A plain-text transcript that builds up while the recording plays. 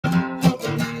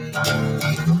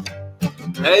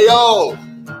Hey yo,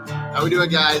 how we doing,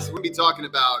 guys? We're gonna be talking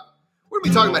about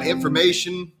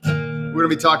information. We're gonna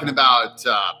be talking about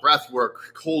breath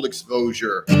work, cold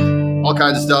exposure, all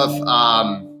kinds of stuff.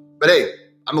 But hey,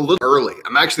 I'm a little early.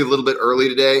 I'm actually a little bit early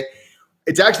today.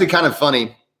 It's actually kind of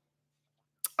funny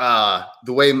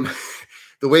the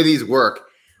way these work.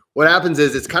 What happens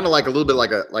is it's kind of like a little bit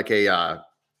like a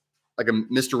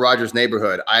Mr. Rogers'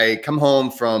 Neighborhood. I come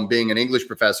home from being an English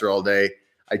professor all day.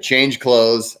 I change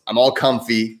clothes. I'm all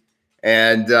comfy,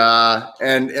 and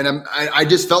I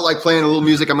just felt like playing a little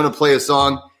music. I'm going to play a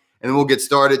song, and then we'll get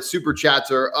started. Super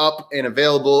chats are up and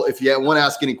available. If you want to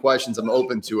ask any questions, I'm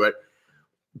open to it.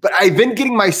 But I've been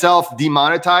getting myself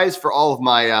demonetized for all of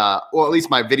my, or at least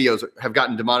my videos have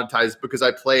gotten demonetized because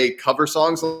I play cover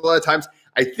songs a lot of times.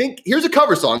 I think here's a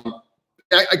cover song.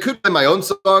 I could play my own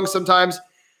songs sometimes,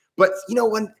 but you know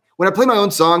when I play my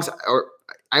own songs,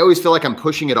 I always feel like I'm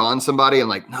pushing it on somebody. I'm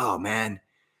like, no, man,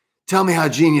 tell me how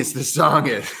genius this song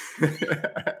is.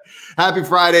 Happy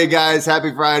Friday, guys.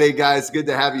 Happy Friday, guys. Good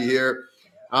to have you here.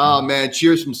 Oh, man.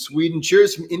 Cheers from Sweden.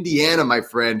 Cheers from Indiana, my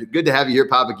friend. Good to have you here,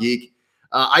 Papa Geek.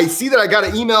 I see that I got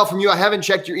an email from you. I haven't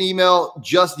checked your email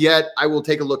just yet. I will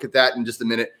take a look at that in just a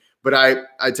minute. But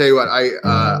I tell you what,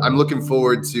 I'm looking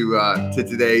forward to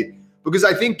today because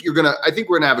I think we're gonna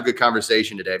have a good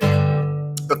conversation today.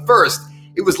 But first,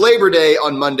 it was Labor Day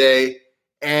on Monday,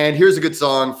 and here's a good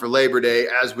song for Labor Day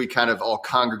as we kind of all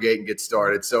congregate and get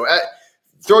started. So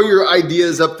throw your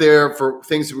ideas up there for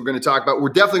things that we're going to talk about. We're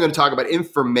definitely going to talk about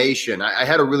information. I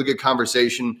had a really good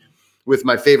conversation with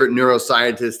my favorite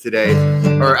neuroscientist today,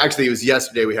 or actually it was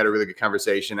yesterday. We had a really good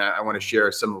conversation. I want to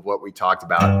share some of what we talked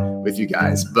about with you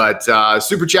guys. But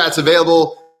super chat's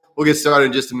available. We'll get started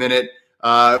in just a minute.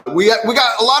 We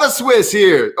got a lot of Swiss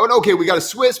here. Oh, okay, we got a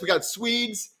Swiss. We got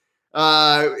Swedes.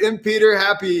 M. Peter,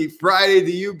 happy Friday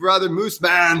to you, brother. Moose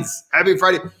Mans, happy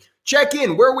Friday. Check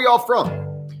in. Where are we all from?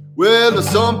 Well,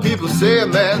 some people say a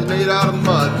man's made out of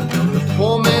mud. The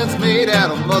poor man's made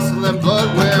out of muscle and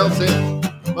blood. Well, say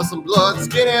muscle, blood,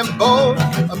 skin, and bone.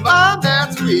 A mind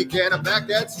that's weak and a back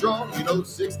that's strong.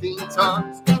 16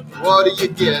 tons. What do you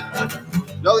get?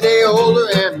 Another day older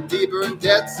and deeper in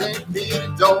debt. St. Peter,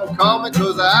 don't call me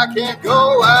 'cause I can't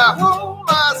go. I hold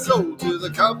my soul to the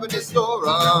company store.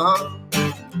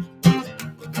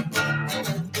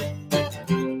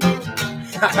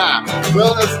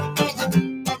 Well,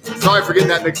 sorry for getting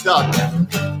that mixed up.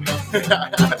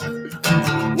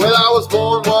 Well, I was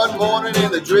born one morning in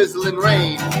the drizzling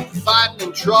rain. Fighting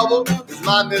in trouble is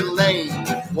my middle name.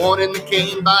 Born in the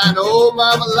cane by an old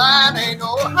mama line. Ain't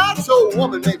no hot soul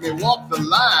woman make me walk the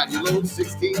line. You load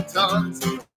 16 tons.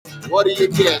 What do you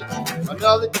get?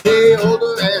 Another day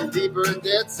older and deeper in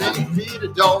debt. St. Peter,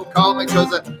 don't call me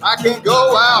 'cause I can't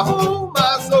go. I hold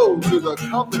my soul to the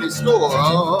company store.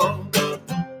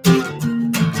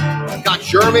 Got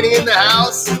Germany in the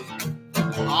house.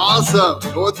 Awesome.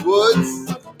 Northwoods.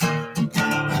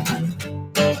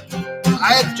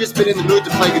 I have just been in the mood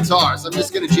to play guitar, so I'm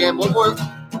just going to jam one more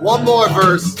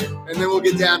verse, and then we'll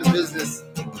get down to business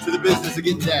of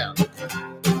getting down.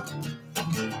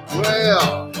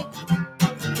 Well,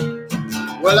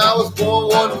 I was born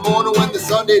one morning when the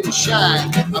sun didn't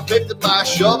shine. I picked up my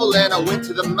shovel and I went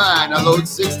to the mine. I loaded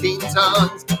 16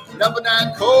 tons, number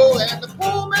 9 coal, and the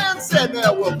poor man said,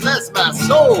 well, bless my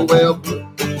soul. Well,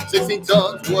 16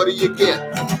 tons, what do you get?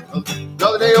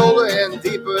 Another day older and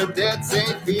deeper in debt.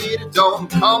 St. Peter, don't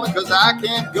call me 'cause I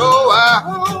can't go. I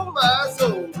hold my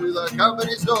soul to the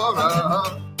company store.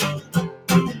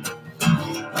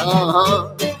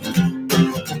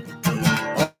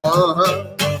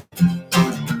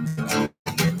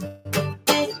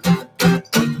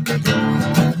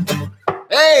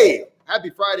 Hey,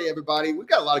 happy Friday, everybody. We've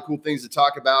got a lot of cool things to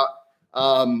talk about.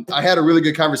 I had a really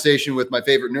good conversation with my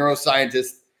favorite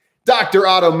neuroscientist, Dr.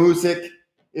 Otto Music.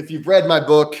 If you've read my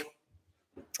book,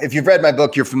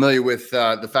 you're familiar with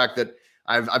the fact that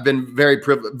I've been very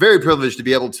privileged to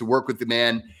be able to work with the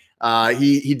man.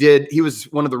 He was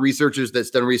one of the researchers that's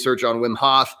done research on Wim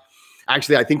Hof.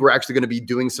 Actually, I think we're actually going to be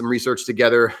doing some research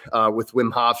together with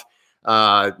Wim Hof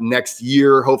next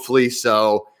year, hopefully.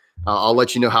 So I'll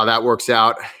let you know how that works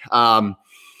out.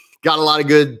 Got a lot of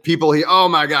good people here. Oh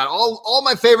my God, all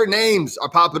my favorite names are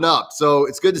popping up. So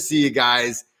it's good to see you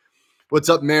guys. What's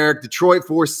up, Merrick? Detroit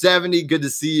 470. Good to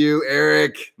see you.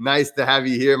 Eric, nice to have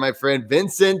you here, my friend.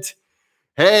 Vincent,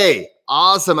 hey,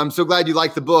 awesome. I'm so glad you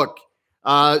like the book.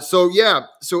 My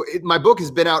book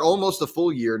has been out almost a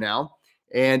full year now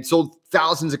and sold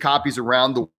thousands of copies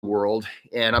around the world.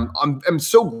 And I'm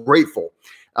so grateful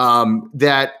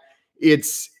that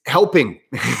it's helping.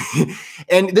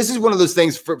 And this is one of those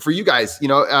things for you guys, you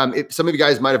know, if some of you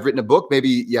guys might have written a book, maybe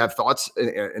you have thoughts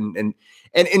and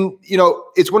you know,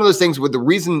 it's one of those things where the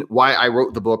reason why I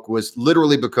wrote the book was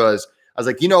literally because I was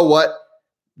like, you know what,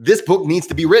 this book needs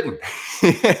to be written.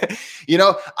 You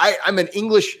know, I'm an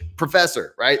English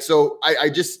professor, right? So I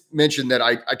just mentioned that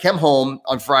I come home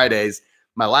on Fridays,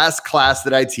 my last class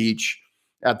that I teach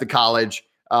at the college,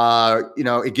 you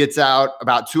know, it gets out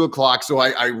about 2 o'clock. So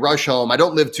I rush home. I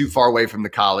don't live too far away from the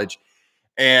college,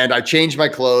 and I change my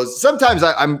clothes. Sometimes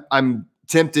I'm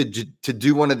tempted to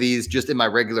do one of these just in my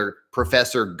regular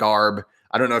professor garb.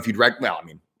 I don't know if you'd well, I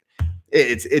mean,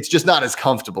 it's just not as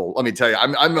comfortable. Let me tell you,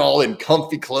 I'm all in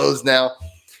comfy clothes now,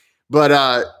 but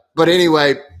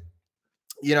anyway,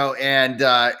 you know, and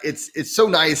it's so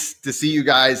nice to see you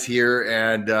guys here,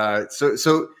 and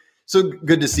so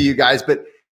good to see you guys. But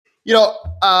you know,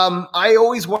 I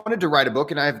always wanted to write a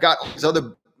book, and I've got all these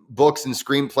other books and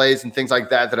screenplays and things like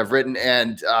that I've written,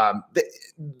 and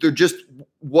there just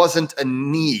wasn't a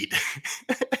need.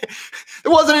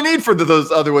 There wasn't a need for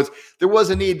those other ones. There was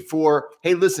a need for,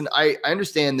 hey, listen, I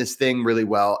understand this thing really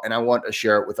well, and I want to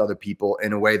share it with other people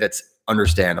in a way that's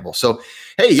understandable. So,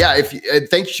 hey, yeah,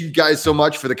 thank you guys so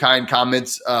much for the kind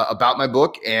comments about my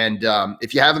book. And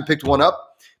if you haven't picked one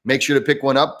up, make sure to pick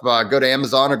one up. Go to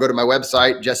Amazon or go to my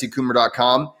website,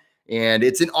 jessecoomer.com, and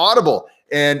it's an Audible.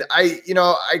 And I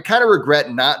kind of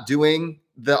regret not doing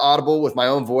the Audible with my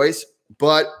own voice,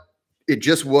 but it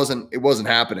just wasn't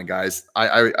happening, guys.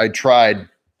 I tried,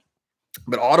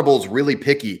 but Audible's really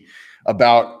picky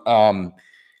about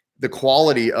the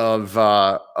quality of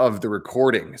the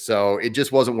recording. So it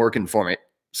just wasn't working for me.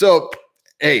 So,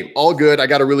 hey, all good. I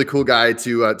got a really cool guy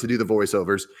to do the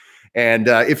voiceovers. And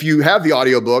if you have the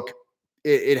audiobook,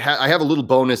 I have a little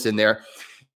bonus in there.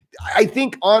 I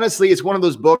think, honestly, it's one of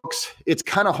those books. It's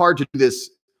kind of hard to do this.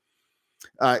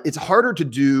 It's harder to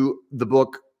do the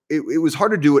book. It was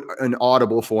hard to do it in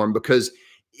Audible form because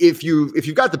if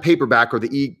you've got the paperback or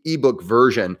the ebook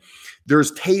version,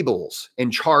 there's tables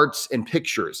and charts and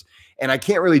pictures, and I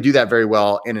can't really do that very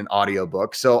well in an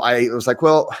audiobook. So I was like,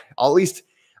 well, I'll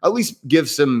at least give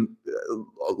some,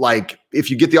 like, if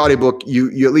you get the audiobook,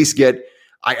 you at least get,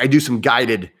 I do some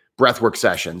guided breathwork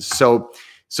sessions. So,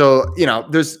 you know,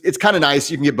 it's kind of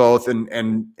nice. You can get both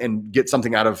and get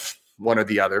something out of one or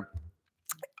the other.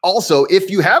 Also, if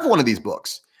you have one of these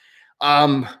books,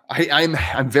 I'm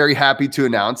very happy to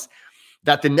announce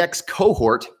that the next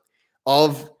cohort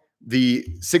of the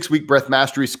 6-week Breath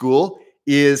Mastery School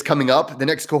is coming up. The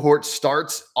next cohort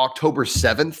starts October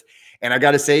 7th. And I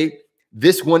got to say,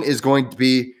 this one is going to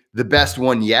be the best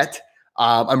one yet.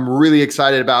 I'm really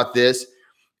excited about this.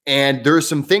 And there's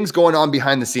some things going on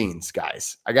behind the scenes,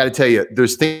 guys. I got to tell you,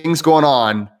 there's things going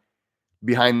on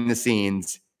behind the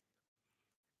scenes.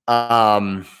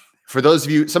 For those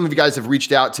of you, some of you guys have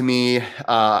reached out to me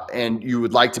and you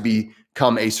would like to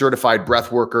become a certified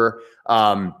breath worker.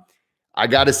 I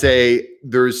got to say,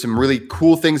 there's some really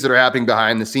cool things that are happening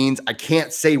behind the scenes. I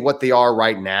can't say what they are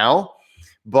right now,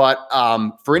 but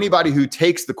for anybody who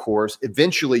takes the course,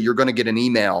 eventually you're going to get an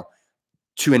email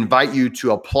to invite you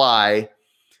to apply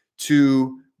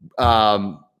to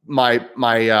my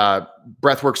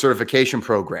breathwork certification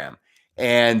program.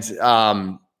 And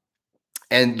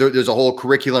there's a whole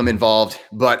curriculum involved,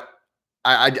 but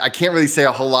I can't really say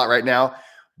a whole lot right now,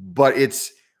 but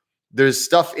there's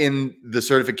stuff in the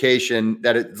certification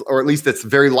or at least that's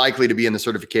very likely to be in the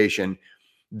certification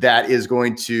that is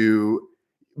going to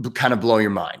kind of blow your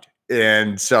mind.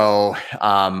 And so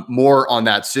more on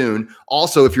that soon.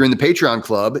 Also, if you're in the Patreon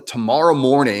club, tomorrow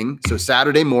morning, so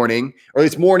Saturday morning, or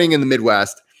it's morning in the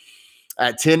Midwest,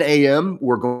 at 10 a.m.,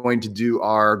 we're going to do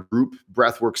our group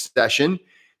breathwork session.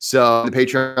 So the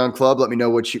Patreon club, let me know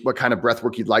what kind of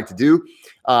breathwork you'd like to do.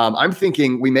 I'm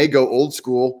thinking we may go old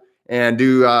school and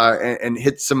do and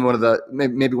hit one of the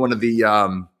maybe one of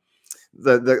the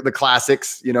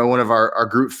classics, you know, one of our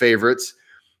group favorites.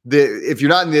 If you're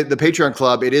not in the Patreon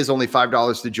club, it is only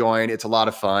 $5 to join. It's a lot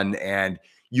of fun, and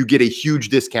you get a huge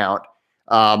discount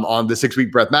on the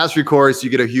 6-week breath mastery course.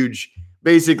 You get a huge,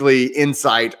 basically,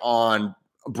 insight on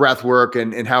breath work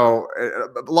and how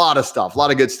a lot of stuff, a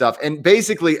lot of good stuff. And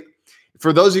basically,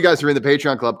 for those of you guys who are in the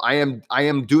Patreon club, I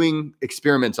am doing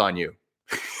experiments on you.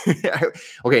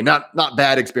 Okay, not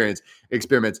bad experiments.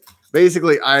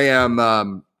 Basically,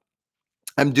 I'm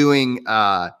doing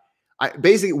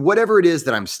basically whatever it is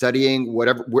that I'm studying,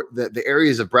 whatever the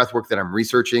areas of breath work that I'm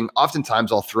researching.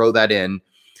 Oftentimes, I'll throw that in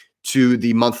to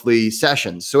the monthly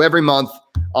sessions. So every month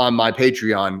on my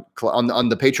Patreon, on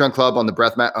the Patreon club, on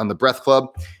the breath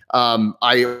club,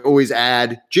 I always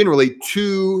add generally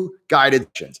 2 guided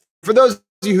sessions. For those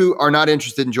you who are not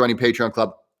interested in joining Patreon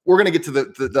Club, we're going to get to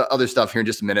the other stuff here in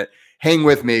just a minute. Hang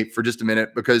with me for just a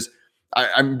minute because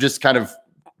I'm just kind of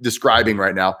describing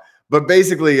right now. But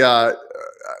basically,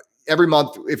 every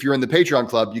month, if you're in the Patreon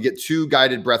Club, you get 2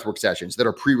 guided breathwork sessions that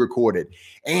are pre-recorded.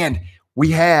 And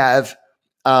we have,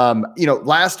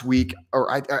 last week,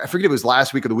 or I forget if it was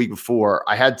last week or the week before,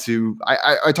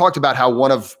 I talked about how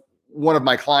one of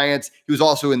my clients, he was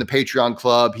also in the Patreon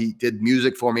Club. He did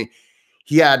music for me.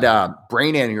 He had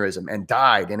brain aneurysm and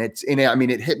died. And it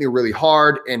hit me really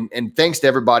hard. And thanks to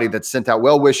everybody that sent out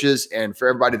well wishes and for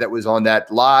everybody that was on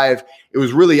that live. It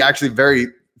was really actually very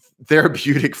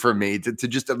therapeutic for me to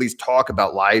just at least talk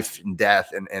about life and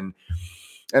death. And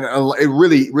it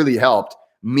really, really helped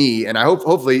me. And I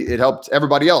hopefully it helped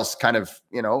everybody else kind of,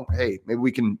 hey, maybe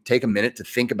we can take a minute to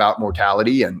think about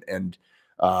mortality and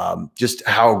just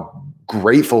how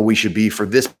grateful we should be for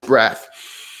this breath.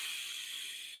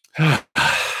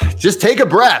 Just take a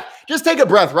breath. Just take a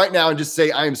breath right now and just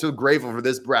say, I am so grateful for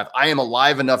this breath. I am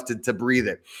alive enough to breathe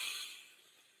it.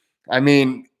 I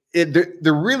mean,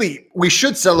 we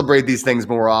should celebrate these things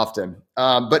more often.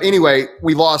 But anyway,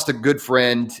 we lost a good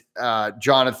friend,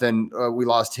 Jonathan. We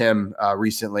lost him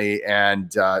recently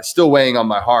and still weighing on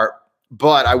my heart.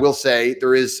 But I will say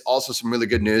there is also some really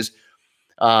good news.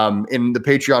 In the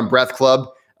Patreon Breath Club,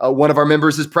 one of our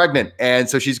members is pregnant. And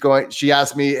so she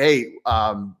asked me, hey,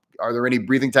 are there any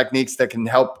breathing techniques that can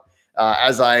help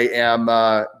as I am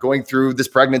going through this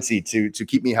pregnancy to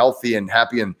keep me healthy and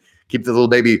happy and keep the little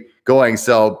baby going?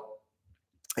 So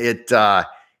it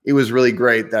was really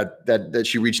great that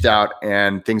she reached out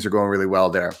and things are going really well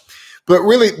there. But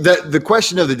really the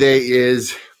question of the day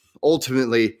is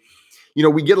ultimately,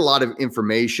 we get a lot of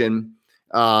information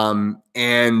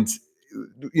and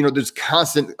there's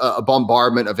constant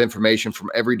bombardment of information from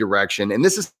every direction. And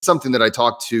this is something that I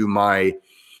talked to my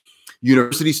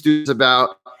university students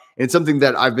about. And it's something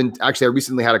that I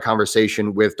recently had a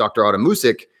conversation with Dr. Otto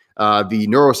Musik, the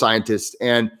neuroscientist.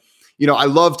 And, I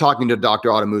love talking to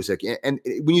Dr. Otto Musik. And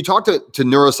when you talk to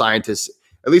neuroscientists,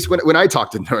 at least when I talk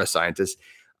to neuroscientists,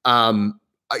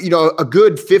 a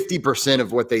good 50%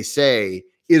 of what they say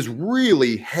is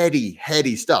really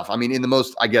heady stuff. I mean, in the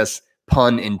most, I guess,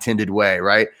 pun intended way,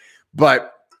 right?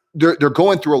 But they're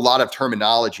going through a lot of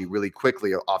terminology really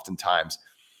quickly, oftentimes.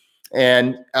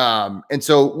 And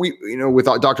so we, with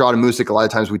Dr. Otto Musik, a lot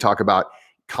of times we talk about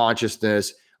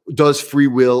consciousness. Does free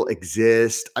will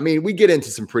exist? I mean, we get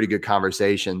into some pretty good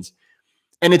conversations.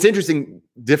 And it's interesting,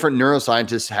 different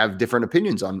neuroscientists have different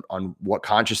opinions on what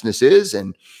consciousness is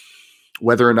and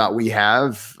whether or not we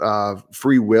have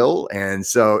free will. And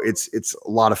so it's a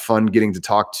lot of fun getting to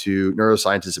talk to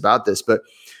neuroscientists about this. But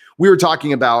we were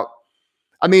talking about,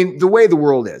 the way the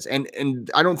world is,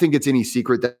 and I don't think it's any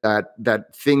secret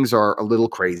that things are a little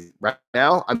crazy right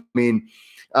now. We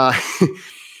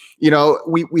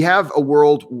have a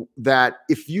world that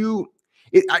have you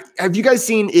guys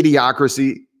seen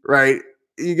Idiocracy, right?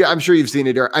 I'm sure you've seen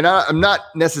it. And I'm not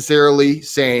necessarily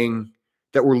saying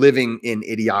that we're living in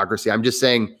Idiocracy. I'm just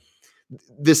saying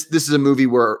this is a movie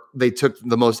where they took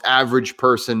the most average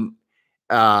person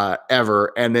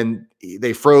ever, and then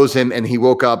they froze him and he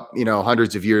woke up,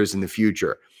 hundreds of years in the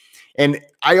future. And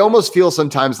I almost feel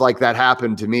sometimes like that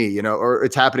happened to me, or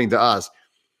it's happening to us.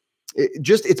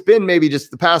 It's been maybe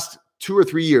just the past 2 or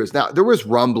 3 years. Now there was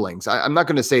rumblings. I'm not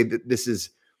going to say that this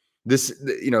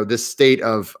state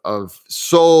of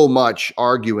so much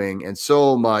arguing and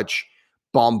so much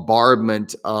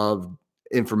bombardment of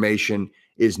information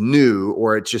is new,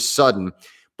 or it's just sudden.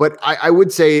 But I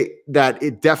would say that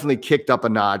it definitely kicked up a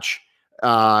notch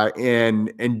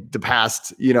in the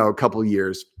past, couple of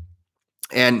years.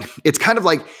 And it's kind of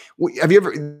like, have you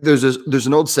ever, there's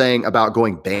an old saying about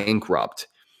going bankrupt.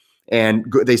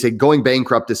 And they say going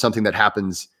bankrupt is something that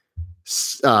happens,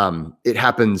 it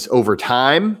happens over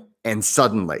time and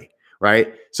suddenly,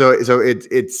 right? So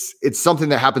it's something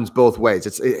that happens both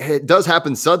ways. It does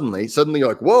happen suddenly. Suddenly you're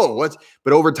like, whoa,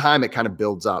 but over time it kind of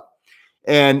builds up.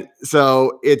 And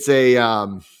so it's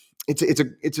a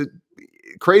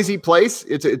crazy place.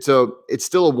 It's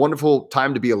still a wonderful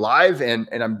time to be alive. And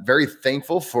I'm very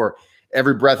thankful for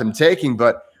every breath I'm taking,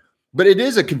 but it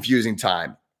is a confusing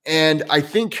time. And I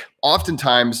think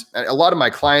oftentimes a lot of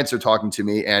my clients are talking to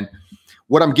me, and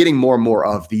what I'm getting more and more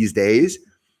of these days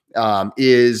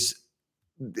is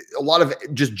a lot of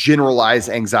just generalized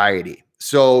anxiety.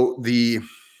 So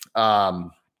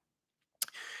and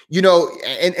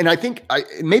I think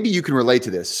maybe you can relate to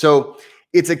this. So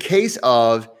it's a case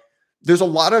of there's a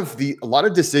lot of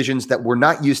decisions that we're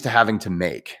not used to having to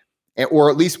make,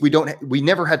 or at least we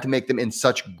never had to make them in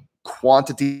such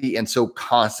quantity and so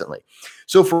constantly.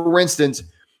 So for instance,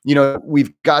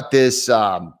 we've got this,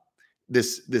 the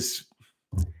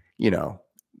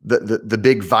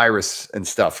big virus and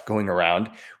stuff going around,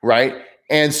 right?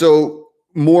 And so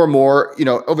more and more,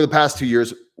 over the past 2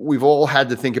 years, we've all had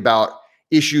to think about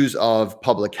issues of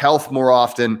public health more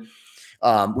often.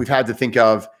 We've had to think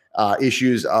of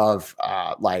issues of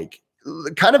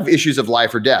kind of issues of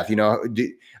life or death.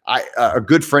 A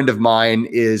good friend of mine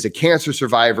is a cancer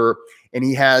survivor, and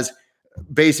he has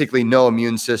basically no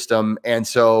immune system. And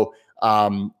so,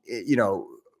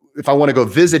 if I want to go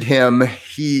visit him,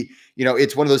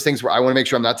 it's one of those things where I want to make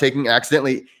sure I'm not taking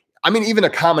accidentally, even a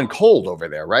common cold over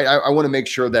there, right? I want to make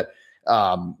sure that,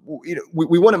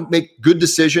 we want to make good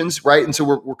decisions, right? And so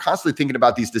we're constantly thinking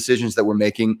about these decisions that we're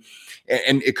making,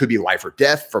 and it could be life or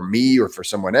death for me or for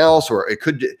someone else, or it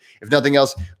could, if nothing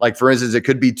else, like for instance, it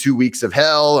could be 2 weeks of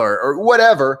hell or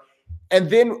whatever.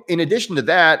 And then in addition to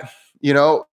that,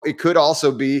 it could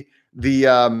also be the,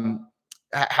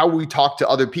 how we talk to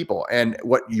other people and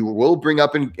what you will bring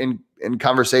up in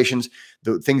conversations,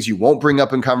 the things you won't bring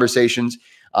up in conversations.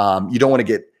 You don't want to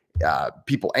get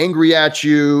people angry at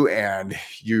you, and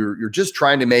you're just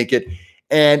trying to make it.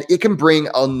 And it can bring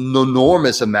an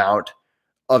enormous amount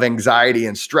of anxiety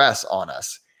and stress on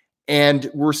us.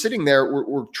 And we're sitting there,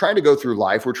 we're trying to go through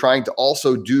life. We're trying to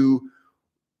also do,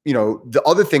 the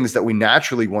other things that we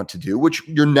naturally want to do, which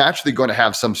you're naturally going to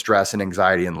have some stress and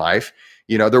anxiety in life.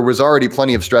 There was already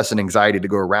plenty of stress and anxiety to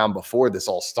go around before this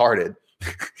all started,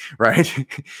 right?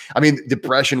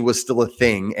 Depression was still a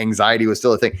thing. Anxiety was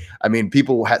still a thing.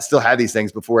 People still had these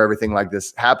things before everything like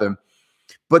this happened.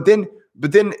 But then,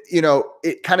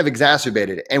 it kind of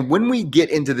exacerbated it. And when we get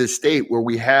into this state where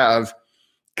we have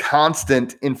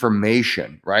constant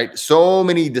information, right? So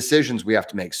many decisions we have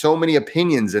to make, so many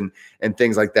opinions and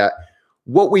things like that.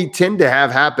 What we tend to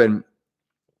have happen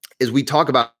is we talk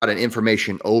about an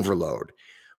information overload.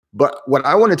 But what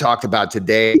I want to talk about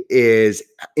today is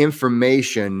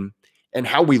information and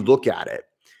how we look at it,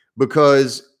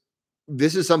 because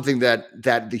this is something that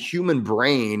the human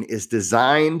brain is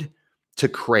designed to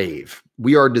crave.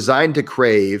 We are designed to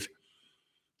crave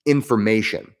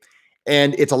information,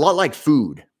 and it's a lot like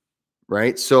food,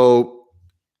 right? So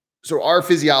our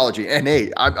physiology, and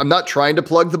hey, I'm not trying to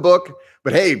plug the book,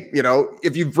 but hey,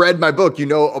 if you've read my book,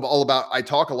 all about, I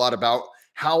talk a lot about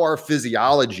how our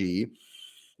physiology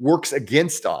works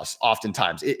against us.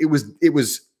 Oftentimes it was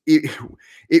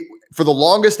for the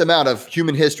longest amount of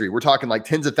human history, we're talking like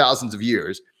tens of thousands of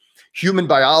years, human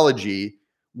biology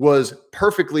was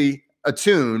perfectly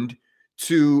attuned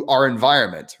to our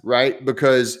environment, right?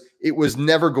 Because it was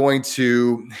never going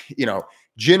to,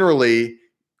 generally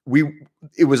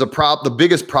it was the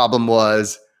biggest problem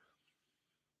was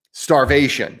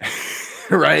starvation,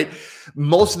 right?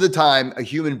 Most of the time, a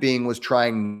human being was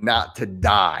trying not to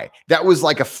die. That was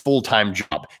like a full-time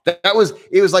job. It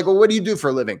was like, well, what do you do for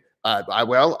a living?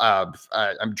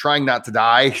 I'm trying not to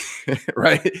die,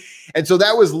 right? And so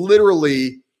that was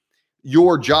literally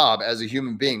your job as a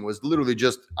human being, was literally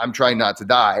just, I'm trying not to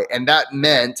die. And that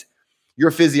meant your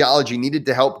physiology needed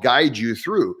to help guide you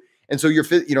through. And so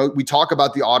we talk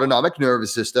about the autonomic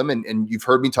nervous system, and you've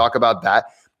heard me talk about that.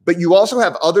 But you also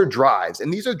have other drives,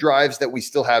 and these are drives that we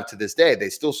still have to this day. They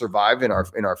still survive in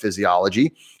our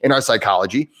physiology, in our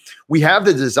psychology. We have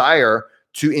the desire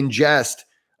to ingest,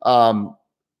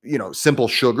 simple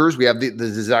sugars. We have the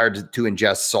desire to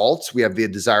ingest salts. We have the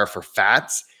desire for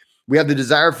fats. We have the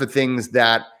desire for things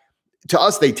that, to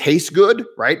us, they taste good,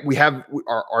 right? We have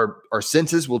our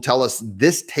senses will tell us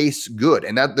this tastes good,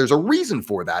 and that there's a reason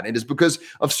for that. It is because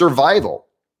of survival,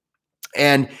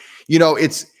 and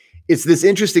it's this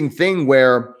interesting thing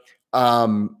where,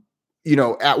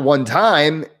 at one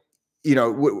time,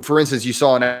 for instance, you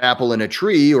saw an apple in a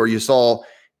tree, or you saw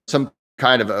some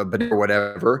kind of a banana or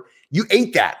whatever, you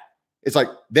ate that. It's like,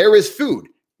 there is food.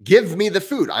 Give me the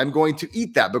food. I'm going to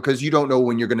eat that, because you don't know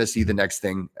when you're going to see the next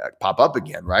thing pop up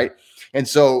again, right? And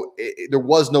so there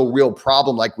was no real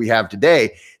problem like we have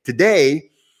today. Today,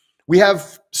 we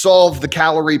have solved the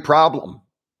calorie problem,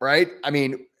 right?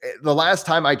 The last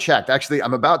time I checked, actually,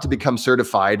 I'm about to become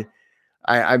certified.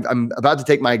 I'm about to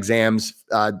take my exams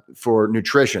for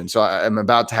nutrition. So I'm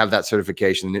about to have that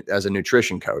certification as a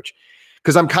nutrition coach,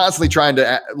 because I'm constantly trying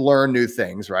to learn new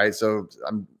things, right? So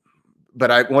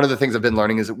one of the things I've been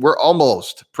learning is that we're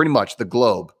almost pretty much the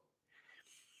globe,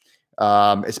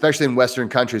 especially in Western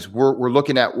countries,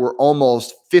 we're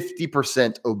almost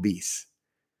 50% obese.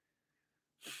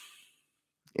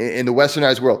 In the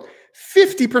Westernized world,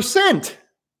 50%.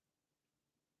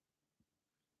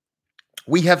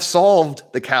 We have solved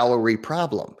the calorie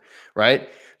problem, right?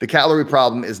 The calorie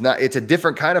problem it's a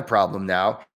different kind of problem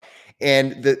now.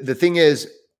 And the thing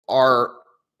is, our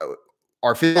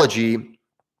our physiology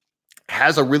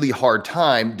has a really hard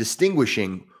time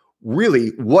distinguishing really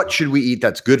what should we eat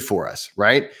that's good for us,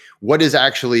 right? What is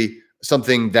actually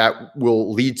something that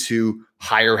will lead to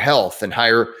higher health and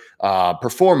higher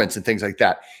performance and things like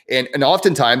that. And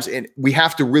oftentimes, we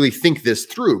have to really think this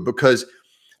through, because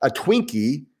a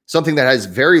Twinkie, something that has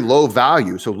very low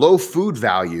value, so low food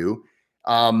value,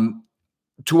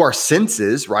 to our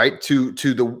senses, right? To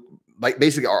the, like,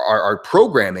 basically our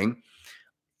programming,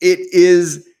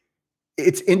 it's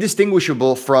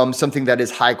indistinguishable from something that is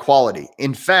high quality.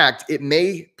 In fact, it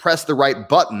may press the right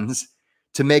buttons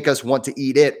to make us want to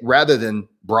eat it rather than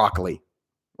broccoli,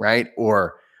 right?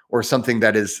 Or something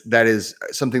that is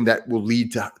something that will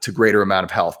lead to greater amount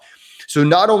of health. So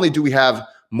not only do we have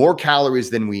more calories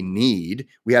than we need,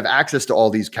 we have access to all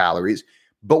these calories,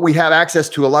 but we have access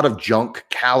to a lot of junk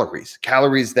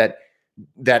calories that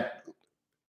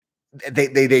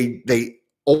they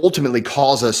ultimately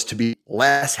cause us to be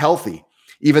less healthy,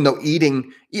 even though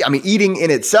eating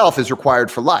in itself is required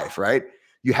for life, right?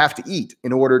 You have to eat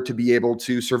in order to be able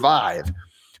to survive.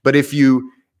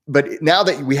 But now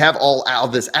that we have all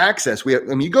this access,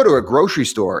 you go to a grocery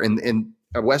store in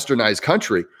a westernized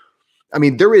country,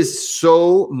 there is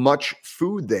so much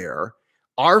food there.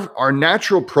 Our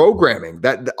natural programming,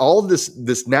 that all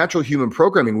this natural human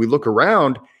programming, we look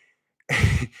around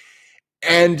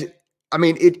and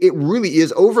it really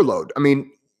is overload.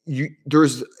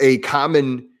 There's a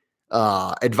common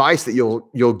advice that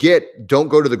you'll get: don't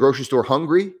go to the grocery store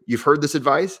hungry. You've heard this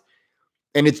advice,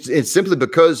 and it's simply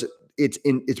because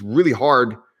it's really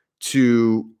hard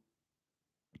to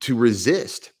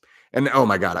resist. And oh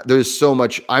my God, there's so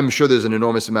much. I'm sure there's an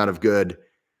enormous amount of good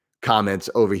comments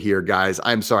over here, guys.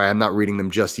 I'm sorry, I'm not reading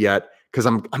them just yet because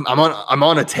I'm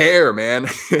on a tear, man.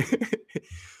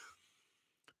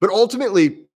 But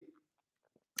ultimately,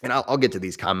 and I'll get to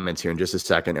these comments here in just a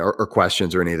second, or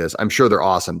questions or any of this. I'm sure they're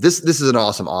awesome. This is an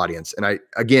awesome audience. And I'm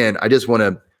going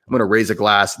to raise a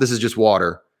glass. This is just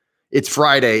water. It's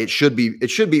Friday. It should be.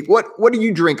 What do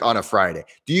you drink on a Friday? Are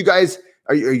you guys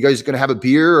going to have a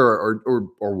beer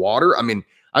or water?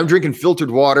 I'm drinking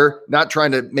filtered water, not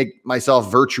trying to make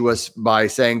myself virtuous by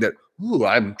saying that, ooh,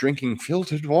 I'm drinking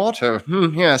filtered water.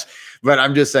 Yes. But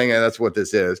I'm just saying that's what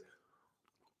this is.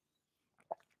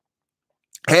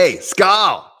 Hey,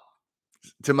 Skal,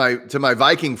 to my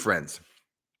Viking friends,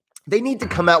 they need to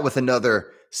come out with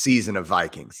another season of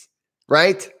Vikings,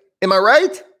 right? Am I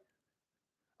right?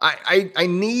 I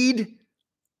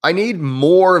need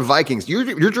more Vikings.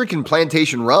 You're drinking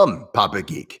plantation rum, Papa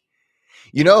Geek.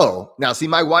 Now see,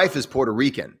 my wife is Puerto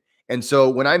Rican. And so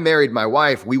when I married my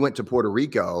wife, we went to Puerto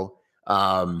Rico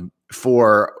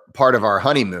for part of our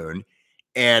honeymoon.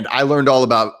 And I learned all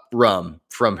about rum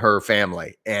from her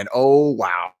family. And oh,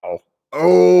 wow.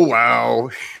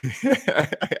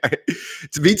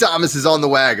 B. Thomas is on the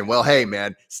wagon. Well, hey,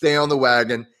 man, stay on the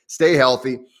wagon, stay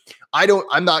healthy.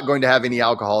 I'm not going to have any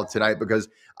alcohol tonight because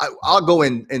I'll go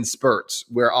in spurts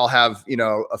where I'll have,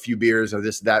 a few beers or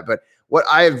this, that. But what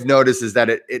I've noticed is that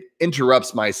it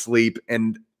interrupts my sleep.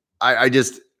 And I'll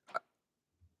get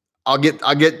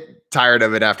tired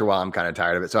of it after a while. I'm kind of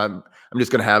tired of it. So I'm just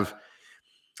going to have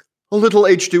a little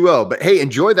H2O, but hey,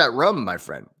 enjoy that rum, my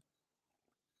friend.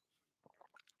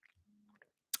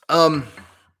 But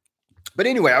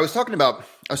anyway, I was talking about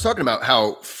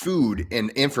how food and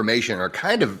information are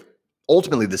kind of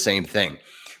ultimately the same thing,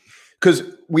 because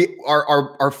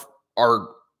our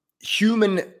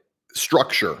human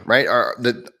structure, right?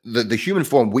 The human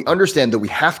form, we understand that we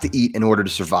have to eat in order to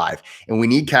survive, and we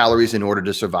need calories in order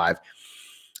to survive.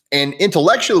 And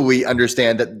intellectually, we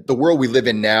understand that the world we live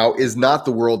in now is not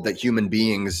the world that human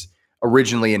beings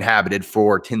originally inhabited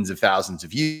for tens of thousands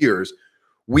of years.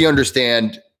 We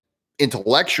understand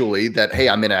intellectually that, hey,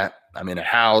 I'm in a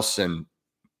house and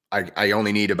I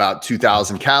only need about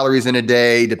 2,000 calories in a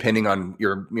day, depending on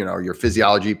your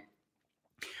physiology.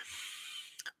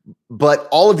 But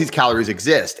all of these calories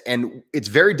exist, and it's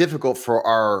very difficult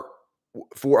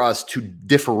for us to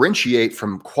differentiate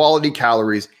from quality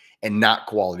calories and not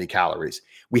quality calories.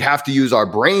 We have to use our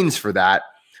brains for that.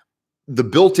 The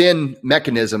built-in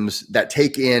mechanisms that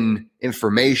take in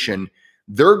information,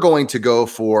 they're going to go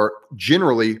for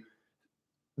generally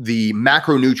the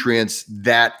macronutrients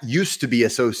that used to be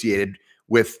associated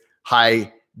with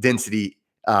high density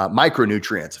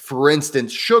micronutrients. For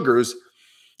instance, sugars,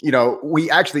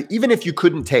 we actually, even if you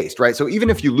couldn't taste, right? So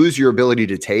even if you lose your ability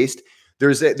to taste,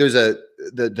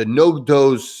 the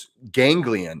no-dose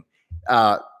ganglion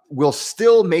will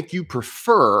still make you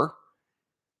prefer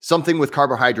something with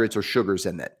carbohydrates or sugars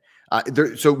in it.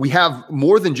 So we have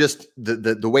more than just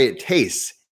the way it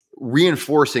tastes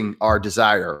reinforcing our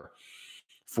desire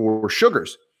for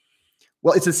sugars.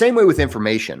 Well, it's the same way with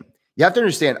information. You have to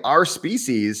understand our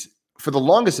species, for the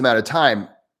longest amount of time,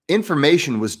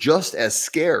 information was just as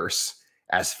scarce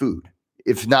as food,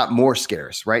 if not more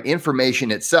scarce, right?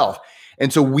 Information itself.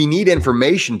 And so we need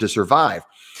information to survive.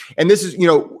 And this is,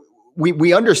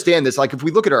 we understand this. Like if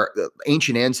we look at our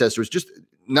ancient ancestors, just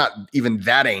not even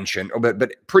that ancient,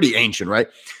 but pretty ancient, right?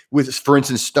 With, for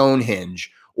instance,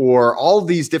 Stonehenge, or all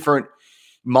these different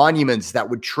monuments that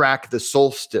would track the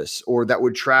solstice, or that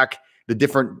would track the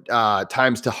different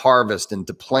times to harvest and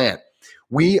to plant.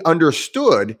 We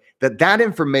understood that that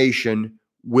information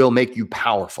will make you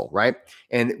powerful, right?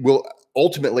 And will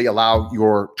ultimately allow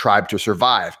your tribe to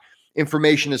survive.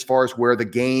 Information as far as where the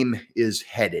game is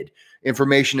headed.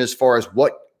 Information as far as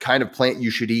what kind of plant you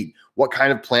should eat. What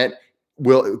kind of plant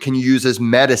can you use as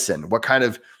medicine? What kind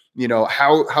of,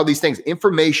 how these things.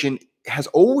 Information has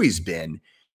always been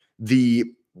that's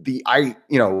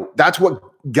what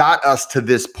got us to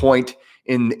this point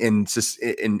in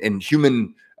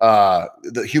human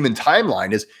the human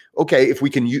timeline is, okay, if we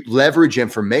can leverage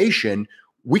information,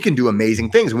 we can do amazing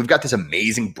things. And we've got this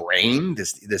amazing brain,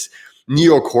 this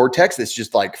neocortex that's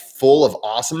just like full of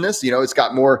awesomeness. It's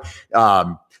got more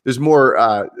there's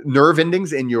more nerve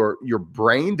endings in your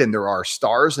brain than there are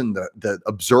stars in the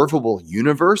observable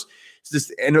universe. It's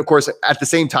just, and of course, at the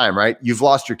same time, right? You've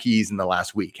lost your keys in the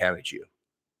last week, haven't you?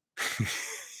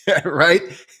 Right?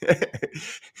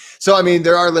 So, I mean,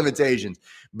 there are limitations,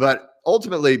 but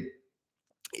ultimately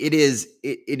it is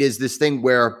this thing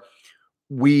where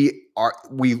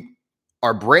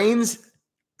our brains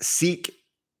seek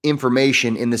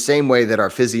information in the same way that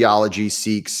our physiology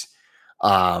seeks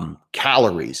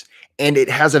calories. And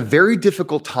it has a very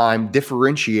difficult time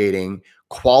differentiating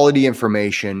quality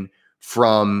information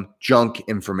from junk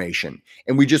information.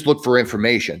 And we just look for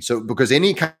information. So because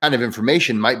any kind of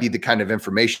information might be the kind of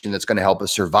information that's going to help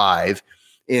us survive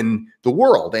in the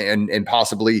world and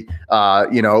possibly,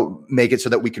 make it so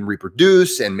that we can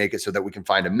reproduce and make it so that we can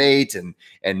find a mate and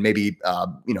maybe,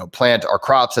 plant our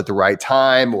crops at the right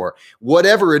time, or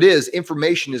whatever it is.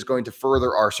 Information is going to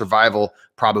further our survival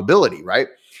probability, right?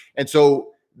 And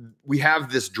so we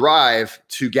have this drive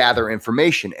to gather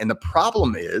information. And the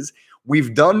problem is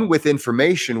we've done with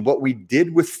information what we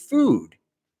did with food,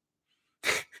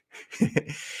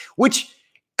 which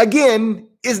again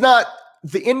is not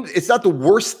it's not the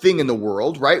worst thing in the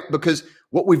world, right? Because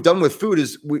what we've done with food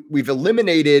is we've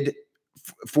eliminated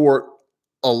for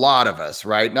a lot of us,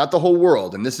 right? Not the whole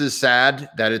world. And this is sad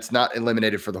that it's not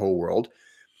eliminated for the whole world.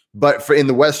 But in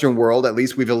the Western world, at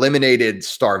least, we've eliminated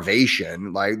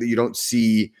starvation. Like you don't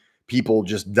see people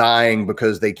just dying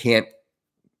because they can't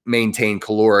maintain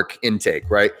caloric intake,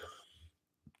 right?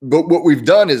 But what we've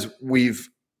done is we've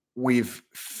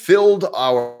filled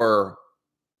our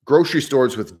grocery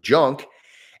stores with junk,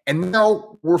 and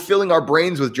now we're filling our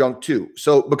brains with junk too.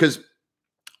 So because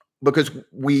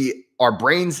our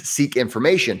brains seek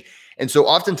information, and so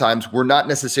oftentimes we're not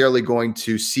necessarily going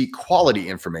to seek quality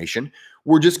information.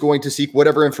 We're just going to seek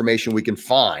whatever information we can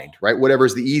find, right?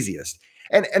 Whatever's the easiest.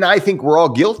 And I think we're all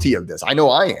guilty of this. I know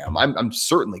I am. I'm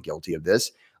certainly guilty of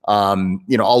this.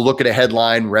 I'll look at a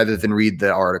headline rather than read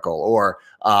the article, or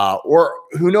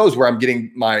who knows where I'm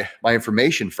getting my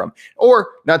information from, or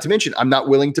not to mention, I'm not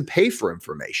willing to pay for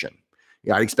information.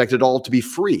 I expect it all to be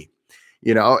free,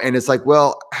 and it's like,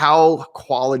 well, how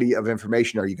quality of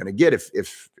information are you going to get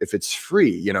if it's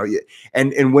free,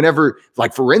 and whenever,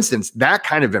 like, for instance, that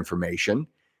kind of information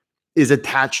is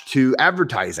attached to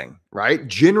advertising, right?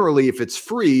 Generally, if it's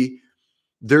free,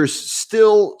 there's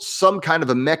still some kind of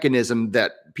a mechanism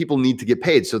that people need to get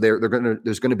paid. So there's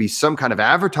going to be some kind of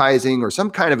advertising or some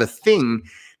kind of a thing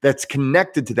that's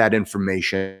connected to that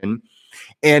information.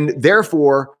 And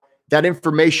therefore that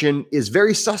information is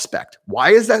very suspect.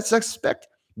 Why is that suspect?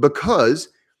 Because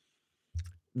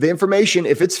the information,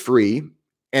 if it's free,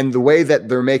 and the way that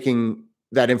they're making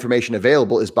that information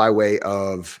available is by way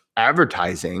of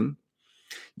advertising,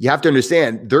 you have to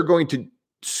understand they're going to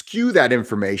skew that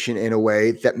information in a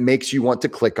way that makes you want to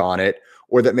click on it,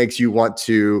 or that makes you want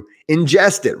to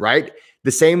ingest it, right?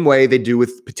 The same way they do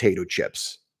with potato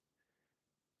chips.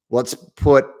 Let's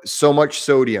put so much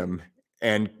sodium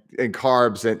and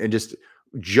carbs and just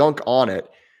junk on it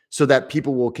so that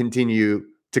people will continue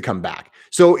to come back.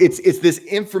 So it's this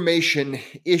information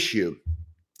issue,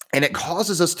 and it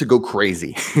causes us to go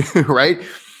crazy, right?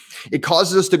 It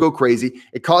causes us to go crazy.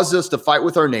 It causes us to fight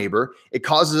with our neighbor. It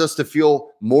causes us to feel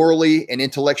morally and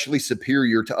intellectually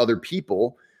superior to other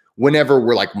people whenever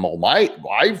we're like, well,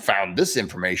 I found this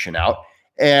information out.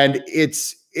 And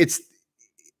this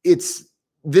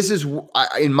is,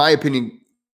 in my opinion,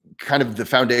 kind of the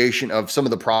foundation of some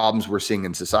of the problems we're seeing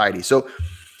in society. So,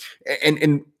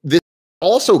 and this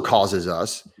also causes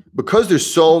us, because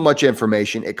there's so much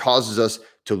information, it causes us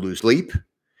to lose sleep.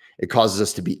 It causes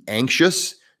us to be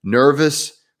anxious,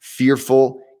 nervous,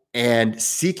 fearful, and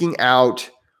seeking out,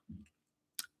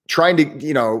 trying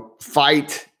to,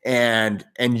 fight and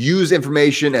use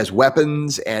information as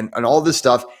weapons and all this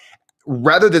stuff,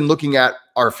 rather than looking at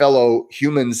our fellow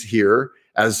humans here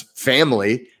as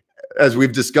family, as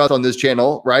we've discussed on this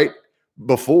channel, right?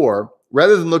 Before,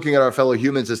 rather than looking at our fellow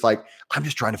humans as like, I'm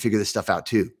just trying to figure this stuff out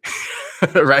too,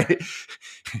 right?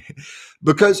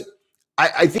 Because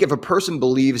I think if a person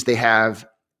believes they have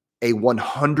a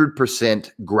 100%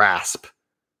 grasp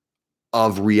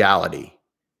of reality,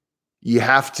 you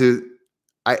have to,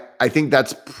 I think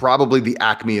that's probably the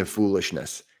acme of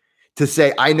foolishness, to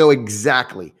say, I know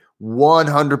exactly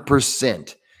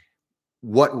 100%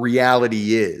 what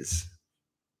reality is,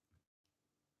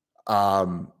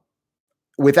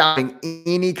 without having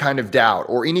any kind of doubt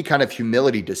or any kind of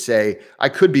humility to say, I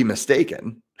could be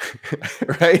mistaken,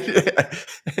 right?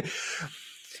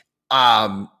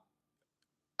 I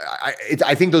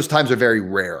think those times are very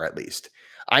rare, at least.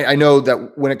 I know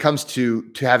that when it comes to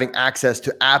having access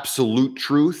to absolute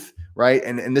truth, right?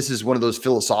 And this is one of those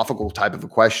philosophical type of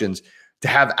questions, to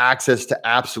have access to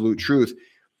absolute truth.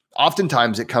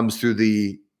 Oftentimes it comes through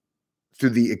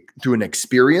an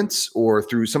experience or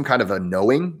through some kind of a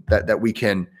knowing that we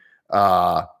can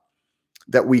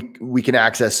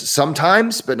access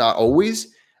sometimes, but not always.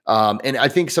 And I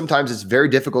think sometimes it's very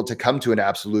difficult to come to an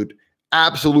absolute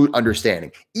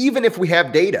understanding. Even if we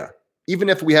have data, even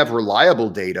if we have reliable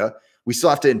data, we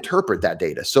still have to interpret that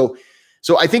data. So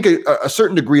I think a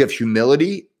certain degree of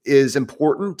humility is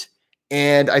important.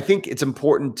 And I think it's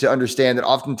important to understand that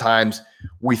oftentimes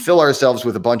we fill ourselves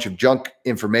with a bunch of junk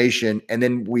information, and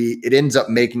then it ends up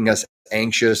making us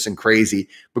anxious and crazy,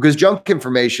 because junk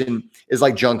information is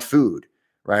like junk food,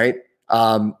 right?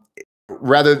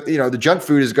 Rather, the junk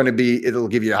food is going to it'll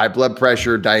give you high blood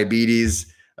pressure, diabetes,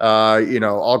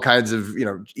 all kinds of,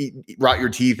 rot your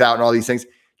teeth out and all these things.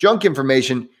 Junk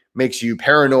information makes you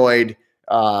paranoid,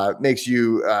 makes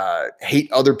you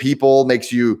hate other people,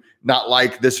 makes you not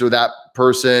like this or that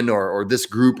person or this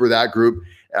group or that group.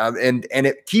 And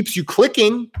it keeps you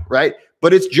clicking, right?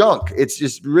 But it's junk. It's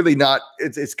just really not,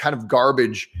 it's kind of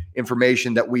garbage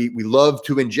information that we love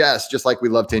to ingest, just like we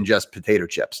love to ingest potato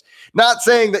chips. Not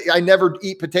saying that I never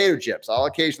eat potato chips. I'll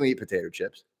occasionally eat potato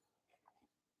chips.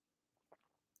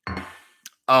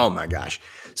 Oh my gosh.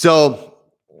 So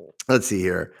let's see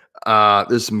here.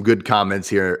 There's some good comments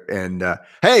here. And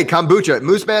hey, kombucha,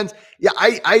 Moose Bands. Yeah,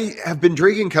 I have been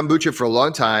drinking kombucha for a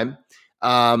long time.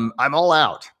 I'm all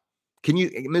out.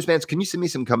 Moose Bands, can you send me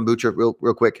some kombucha real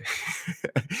quick?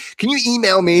 Can you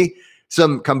email me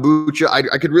some kombucha?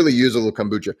 I could really use a little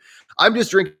kombucha. I'm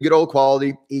just drinking good old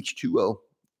quality H2O.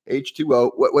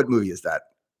 H2O. What movie is that?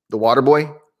 The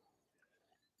Waterboy?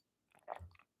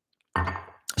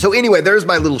 So anyway, there's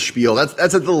my little spiel.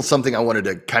 That's a little something I wanted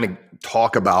to kind of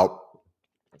talk about.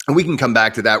 And we can come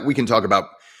back to that. We can talk about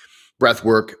breath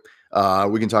work.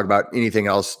 We can talk about anything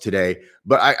else today.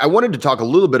 But I wanted to talk a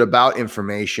little bit about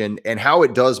information and how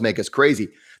it does make us crazy.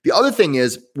 The other thing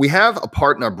is, we have a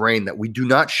part in our brain that we do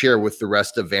not share with the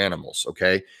rest of animals,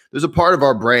 okay? There's a part of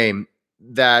our brain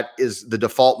that is the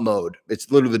default mode.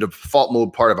 It's literally the default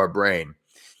mode part of our brain.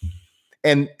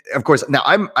 And of course, now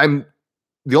I'm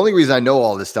the only reason I know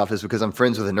all this stuff is because I'm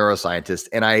friends with a neuroscientist,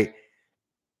 and I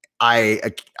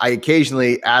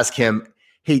occasionally ask him,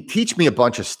 hey, teach me a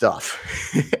bunch of stuff.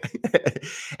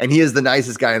 And he is the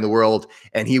nicest guy in the world,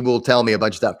 and he will tell me a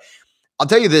bunch of stuff. I'll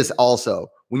tell you this also,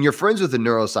 when you're friends with a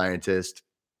neuroscientist,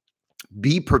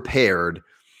 be prepared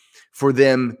for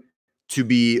them to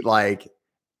be like,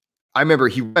 I remember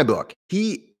he read my book.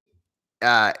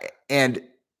 And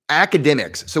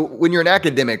academics. So when you're an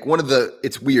academic,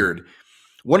 it's weird.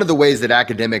 One of the ways that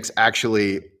academics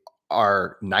actually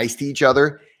are nice to each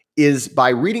other is by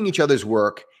reading each other's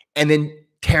work and then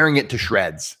tearing it to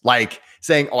shreds, like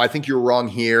saying, oh, I think you're wrong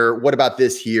here. What about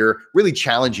this here? Really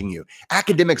challenging you.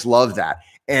 Academics love that.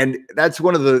 And that's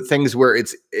one of the things where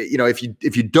it's,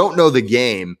 if you don't know the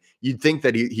game, you'd think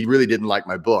that he really didn't like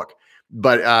my book,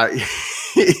 but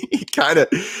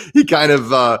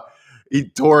he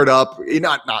tore it up.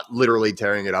 Not literally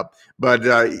tearing it up, but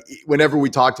whenever we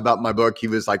talked about my book, he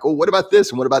was like, oh, what about this?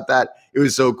 And what about that? It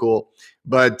was so cool.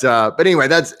 But anyway,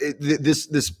 that's this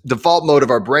default mode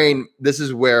of our brain. This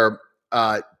is where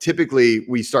typically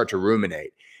we start to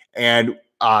ruminate, and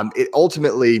it's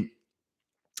ultimately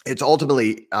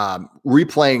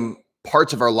replaying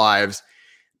parts of our lives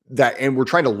and we're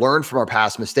trying to learn from our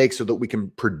past mistakes so that we can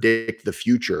predict the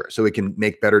future, so we can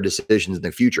make better decisions in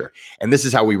the future. And this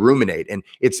is how we ruminate. And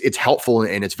it's helpful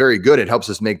and it's very good. It helps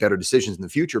us make better decisions in the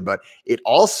future, but it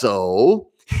also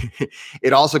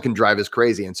can drive us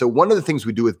crazy. And so one of the things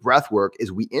we do with breath work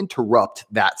is we interrupt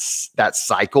that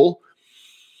cycle.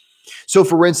 So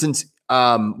for instance,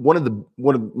 one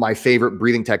of my favorite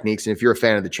breathing techniques, and if you're a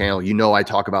fan of the channel, you know I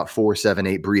talk about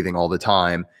 4-7-8 breathing all the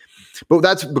time. But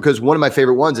that's because one of my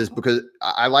favorite ones is because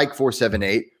I like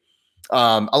 4-7-8.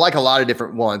 I like a lot of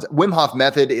different ones. Wim Hof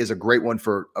method is a great one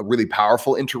for a really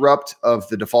powerful interrupt of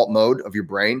the default mode of your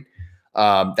brain.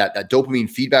 That dopamine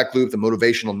feedback loop, the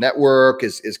motivational network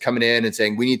is coming in and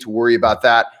saying we need to worry about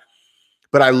that.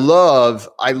 But I love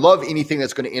anything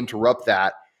that's going to interrupt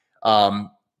that.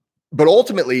 But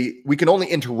ultimately, we can only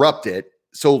interrupt it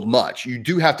so much. You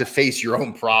do have to face your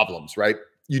own problems, right?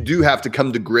 You do have to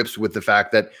come to grips with the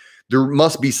fact that there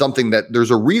must be something, that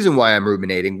there's a reason why I'm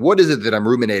ruminating. What is it that I'm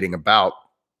ruminating about?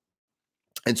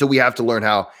 And so we have to learn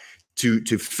how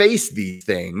to face these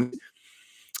things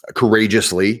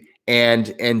courageously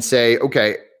and say,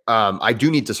 okay, I do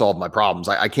need to solve my problems.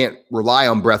 I can't rely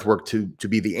on breath work to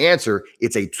be the answer.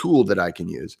 It's a tool that I can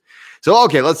use. So,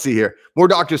 okay, let's see here. More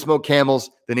doctors smoke Camels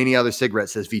than any other cigarette,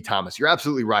 says V. Thomas. You're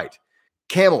absolutely right.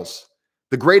 Camels,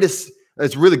 the greatest.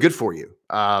 It's really good for you.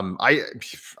 I'm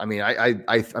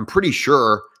pretty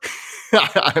sure.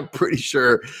 I'm pretty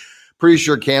sure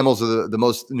camels are the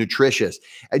most nutritious.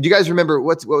 Do you guys remember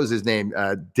what was his name?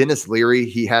 Dennis Leary.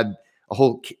 He had a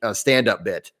whole stand-up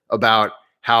bit about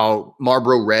how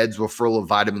Marlboro Reds were full of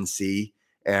vitamin C,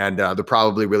 and they're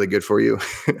probably really good for you.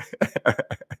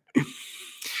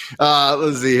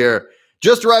 Let's see here.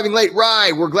 Just arriving late,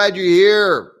 Rye. We're glad you're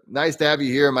here. Nice to have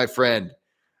you here, my friend.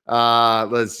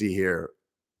 Let's see here.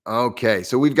 Okay,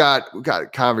 so we've got a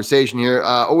conversation here.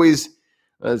 Always,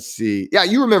 let's see. Yeah,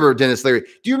 you remember Dennis Leary.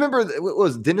 Do you remember what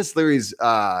was Dennis Leary's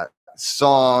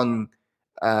song?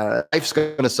 Life's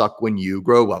gonna suck when you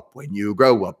grow up. When you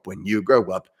grow up. When you grow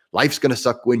up. Life's gonna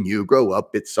suck when you grow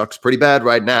up. It sucks pretty bad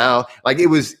right now. Like it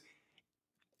was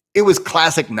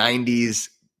classic 90s,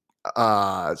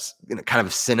 kind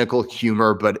of cynical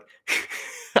humor, but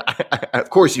of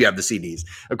course you have the CDs.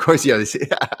 Of course you have the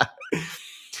CDs.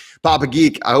 Papa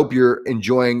Geek, I hope you're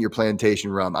enjoying your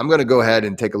plantation rum. I'm going to go ahead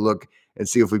and take a look and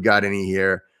see if we've got any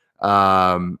here.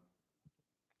 Got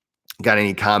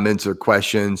any comments or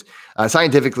questions?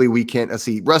 Scientifically, we can't. Let's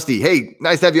see. Rusty, hey,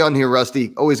 nice to have you on here,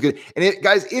 Rusty. Always good. And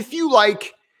guys, if you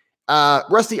like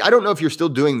Rusty, I don't know if you're still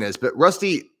doing this, but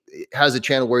Rusty has a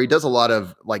channel where he does a lot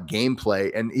of like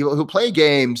gameplay, and he'll play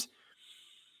games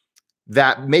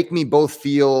that make me both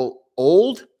feel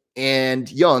old and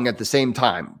young at the same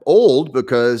time. Old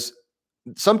because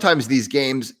sometimes these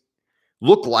games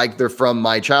look like they're from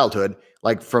my childhood,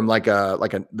 like from the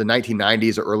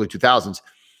 1990s or early 2000s.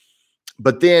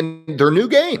 But then they're new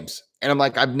games, and I'm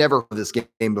like, I've never heard this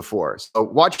game before. So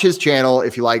watch his channel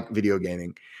if you like video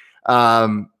gaming.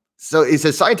 So it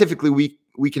says scientifically we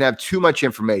can have too much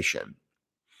information.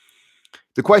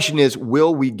 The question is,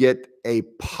 will we get a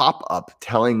pop-up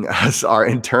telling us our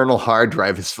internal hard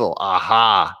drive is full?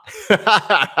 Aha.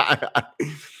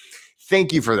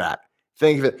 Thank you for that.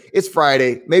 Thank you. It's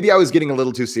Friday. Maybe I was getting a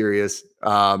little too serious.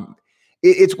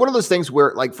 It's one of those things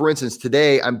where, like, for instance,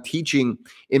 today I'm teaching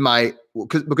in my,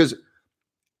 because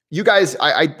you guys,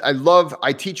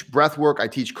 I teach breath work. I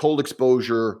teach cold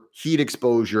exposure, heat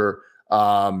exposure,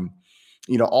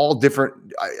 all different.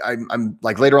 I'm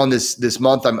like later on this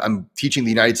month, I'm teaching the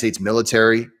United States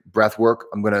military breath work.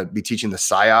 I'm going to be teaching the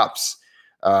PSYOPs,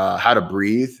 how to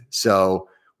breathe. So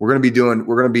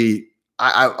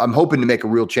I'm hoping to make a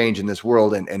real change in this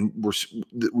world, and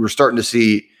we're starting to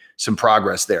see some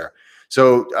progress there.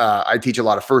 So I teach a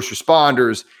lot of first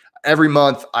responders. Every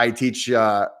month I teach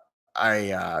a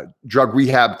drug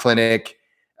rehab clinic.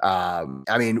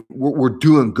 We're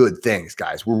doing good things,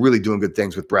 guys. We're really doing good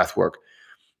things with breath work.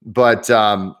 But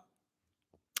it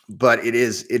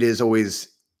is always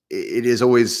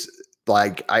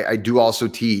like I do also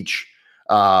teach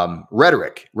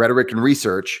rhetoric and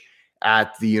research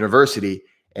at the university.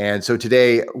 And so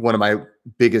today, one of my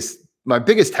biggest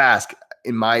task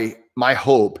in my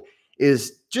hope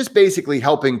is just basically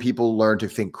helping people learn to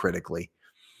think critically.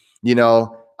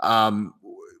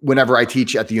 Whenever I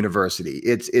teach at the university,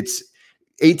 it's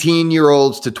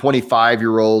 18-year-olds to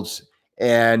 25-year-olds.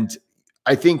 And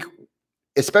I think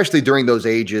especially during those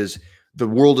ages, the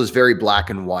world is very black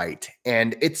and white.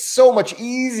 And it's so much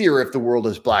easier if the world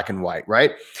is black and white,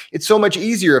 right? It's so much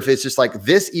easier if it's just like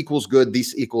this equals good,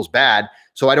 this equals bad.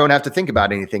 So I don't have to think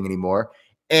about anything anymore.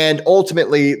 And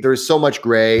ultimately, there's so much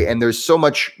gray and there's so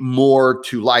much more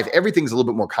to life. Everything's a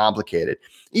little bit more complicated.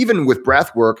 Even with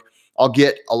breath work, I'll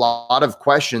get a lot of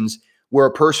questions where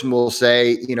a person will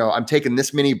say, you know, I'm taking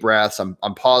this many breaths, I'm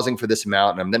pausing for this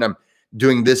amount, and then I'm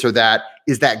doing this or that.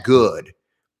 Is that good?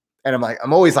 And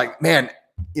I'm always like, man,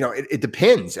 you know, it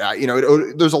depends. You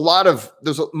know,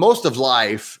 most of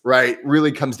life, right,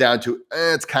 really comes down to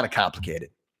it's kind of complicated,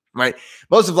 right?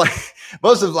 Most of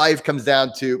life comes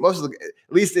down to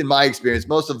at least in my experience,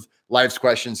 most of life's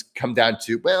questions come down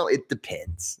to, well, it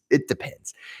depends. It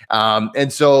depends.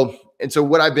 And so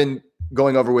what I've been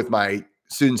going over with my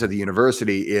students at the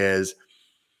university is,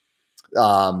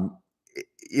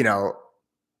 you know,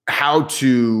 how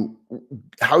to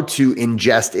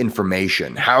ingest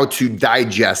information, how to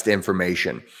digest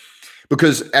information,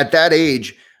 because at that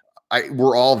age,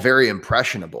 we're all very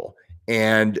impressionable,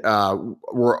 and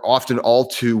we're often all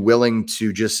too willing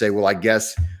to just say, well, I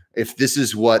guess if this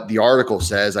is what the article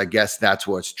says, I guess that's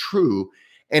what's true.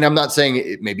 And I'm not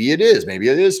saying maybe it is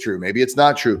true, maybe it's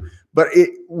not true, but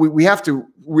we have to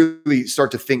really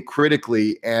start to think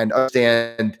critically and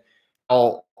understand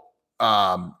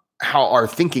how our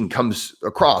thinking comes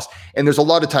across. And there's a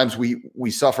lot of times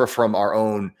we suffer from our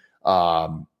own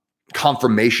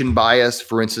confirmation bias.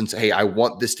 For instance, hey, I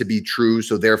want this to be true,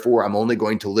 so therefore I'm only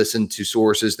going to listen to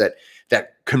sources that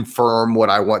confirm what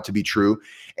I want to be true.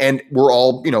 And we're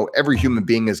all, you know, every human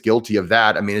being is guilty of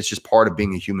that. I mean, it's just part of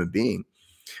being a human being.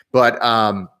 But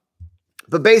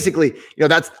basically, you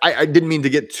know, I didn't mean to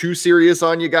get too serious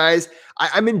on you guys.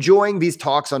 I'm enjoying these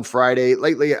talks on Friday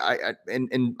lately.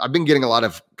 And I've been getting a lot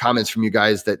of comments from you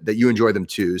guys that you enjoy them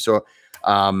too. So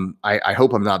I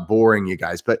hope I'm not boring you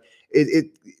guys, but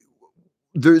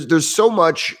there's so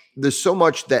much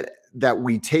that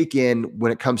we take in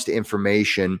when it comes to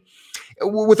information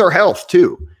with our health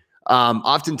too.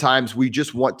 Oftentimes we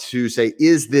just want to say,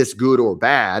 is this good or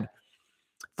bad?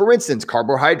 For instance,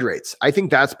 carbohydrates. I think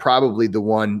that's probably the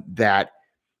one that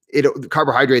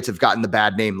carbohydrates have gotten the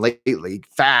bad name lately.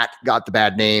 Fat got the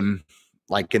bad name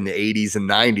like in the 80s and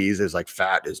 90s. It's like,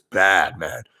 fat is bad,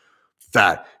 man.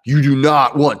 Fat. You do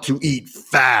not want to eat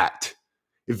fat.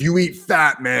 If you eat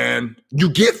fat, man, you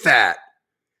get fat.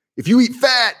 If you eat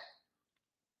fat,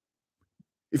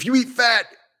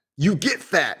 you get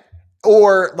fat.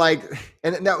 Or like,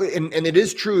 and it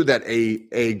is true that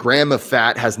a gram of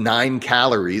fat has 9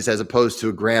 calories as opposed to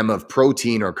a gram of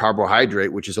protein or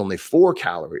carbohydrate, which is only 4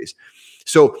 calories.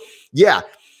 So yeah,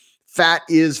 fat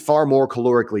is far more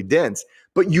calorically dense,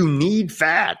 but you need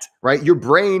fat, right? Your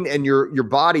brain and your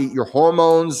body, your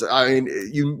hormones, I mean,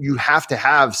 you have to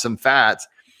have some fat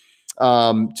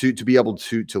to be able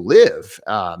to live.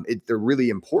 They're really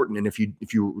important. And if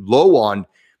you're low on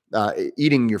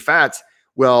eating your fats,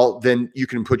 well, then you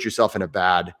can put yourself in a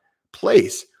bad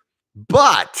place.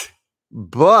 But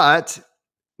not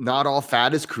all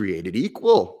fat is created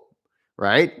equal,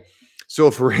 right?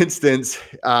 So for instance,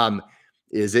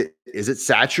 is it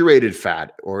saturated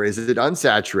fat, or is it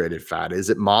unsaturated fat? Is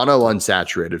it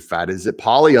monounsaturated fat? Is it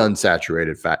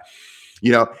polyunsaturated fat?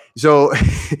 You know, so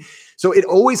it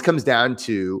always comes down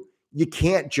to, you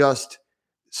can't just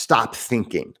stop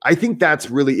thinking. I think that's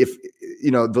really, if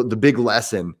you know, the big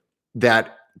lesson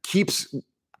that keeps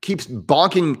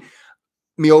bonking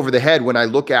me over the head when I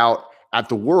look out at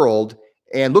the world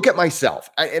and look at myself.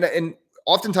 And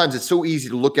oftentimes it's so easy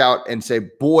to look out and say,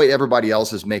 boy, everybody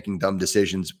else is making dumb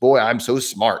decisions. Boy, I'm so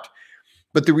smart.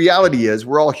 But the reality is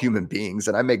we're all human beings,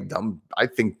 and I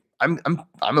think I'm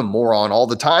a moron all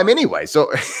the time anyway.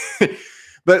 So,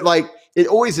 but like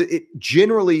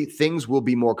generally things will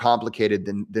be more complicated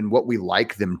than what we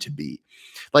like them to be.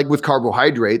 Like with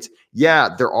carbohydrates, yeah,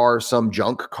 there are some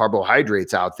junk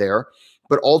carbohydrates out there,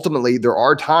 but ultimately there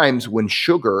are times when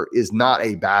sugar is not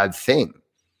a bad thing.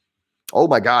 Oh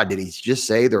my God, did he just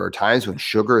say there are times when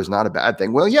sugar is not a bad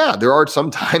thing? Well, yeah, there are some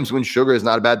times when sugar is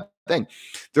not a bad thing.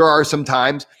 There are some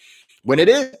times when it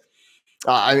is.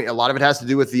 I mean, a lot of it has to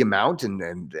do with the amount, and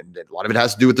a lot of it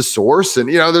has to do with the source,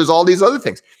 and you know, there's all these other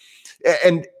things,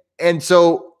 and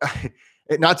so.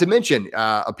 Not to mention,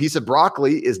 a piece of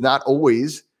broccoli is not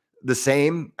always the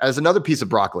same as another piece of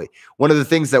broccoli. One of the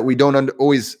things that we don't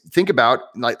always think about,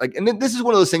 and this is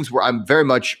one of those things where I'm very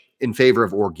much in favor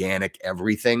of organic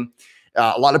everything.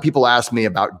 A lot of people ask me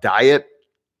about diet,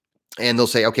 and they'll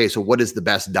say, okay, so what is the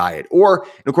best diet? Or,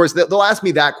 and of course, they'll ask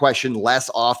me that question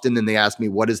less often than they ask me,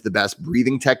 what is the best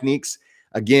breathing techniques?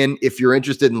 Again, if you're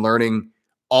interested in learning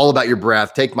all about your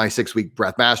breath, take my 6-week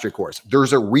breath mastery course.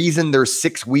 There's a reason there's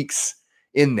 6 weeks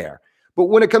in there. But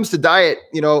when it comes to diet,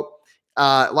 you know,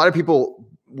 a lot of people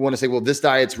want to say, well, this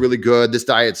diet's really good, this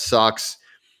diet sucks.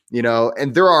 you know,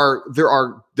 and there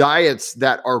are diets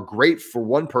that are great for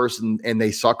one person and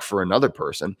they suck for another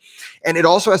person. And it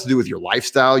also has to do with your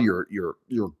lifestyle, your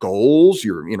goals,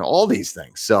 you know, all these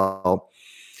things. So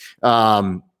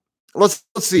let's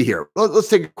see here. Let's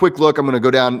take a quick look. I'm going to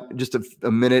go down just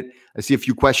a minute. I see a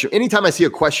few questions. Anytime I see a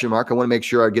question mark, I want to make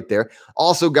sure I get there.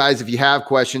 Also, guys, if you have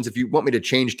questions, if you want me to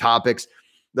change topics,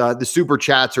 the super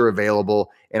chats are available,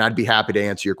 and I'd be happy to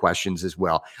answer your questions as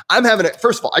well.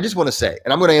 First of all, I just want to say,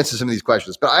 and I'm going to answer some of these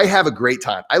questions, but I have a great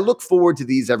time. I look forward to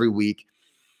these every week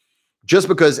just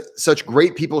because such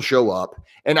great people show up.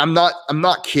 And I'm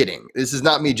not kidding. This is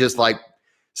not me just like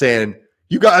saying,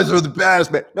 you guys are the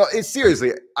best, man. No, it's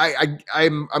seriously,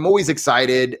 I'm always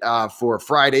excited for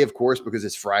Friday, of course, because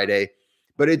it's Friday,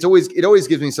 but it always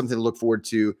gives me something to look forward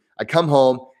to. I come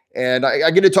home and I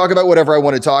get to talk about whatever I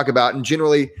want to talk about. And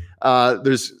generally,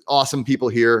 there's awesome people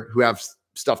here who have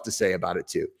stuff to say about it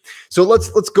too. So let's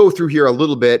go through here a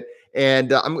little bit.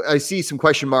 And I see some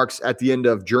question marks at the end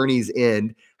of Journey's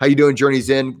End. How you doing, Journey's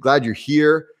End? Glad you're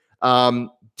here.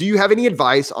 Do you have any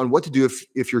advice on what to do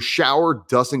if your shower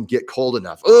doesn't get cold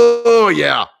enough? Oh,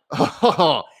 yeah.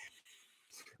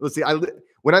 Let's see.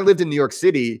 When I lived in New York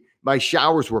City, my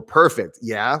showers were perfect.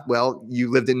 Yeah, well,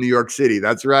 you lived in New York City.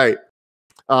 That's right.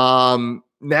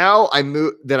 Now I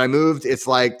moved, it's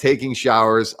like taking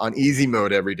showers on easy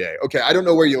mode every day. Okay, I don't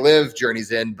know where you live,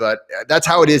 Journey's End, but that's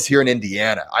how it is here in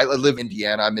Indiana. I live in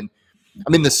Indiana. I'm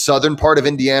in the southern part of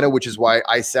Indiana, which is why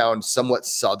I sound somewhat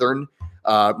southern.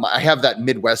 I have that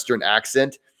Midwestern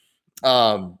accent.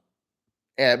 But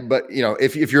you know,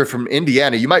 if you're from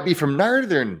Indiana, you might be from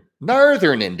northern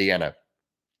Indiana.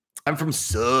 I'm from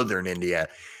southern Indiana.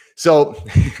 So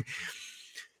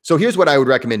So here's what I would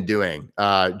recommend doing,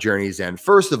 Journey's End.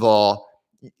 First of all,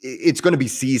 it's going to be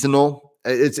seasonal.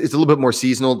 It's a little bit more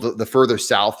seasonal the further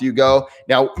south you go.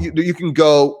 Now, you can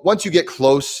go, once you get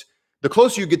close, the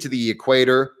closer you get to the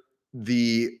equator,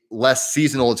 the less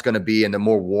seasonal it's going to be and the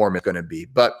more warm it's going to be.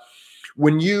 But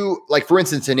when you, like for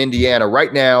instance, in Indiana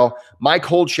right now, my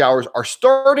cold showers are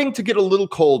starting to get a little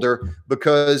colder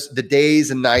because the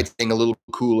days and nights are getting a little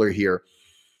cooler here.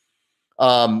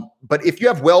 But if you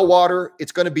have well water,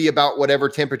 it's going to be about whatever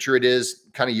temperature it is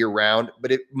kind of year round.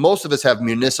 But most of us have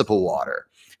municipal water.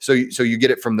 So you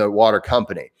get it from the water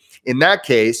company. In that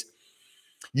case,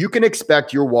 you can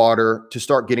expect your water to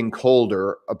start getting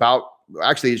colder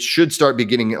actually, it should start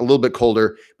getting a little bit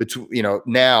colder between,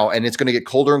 now, and it's going to get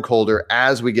colder and colder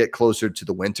as we get closer to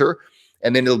the winter.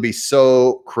 And then it'll be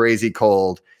so crazy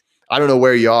cold. I don't know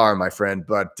where you are, my friend,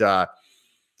 but,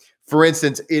 for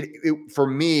instance, for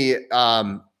me,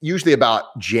 usually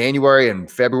about January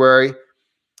and February,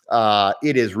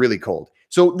 it is really cold.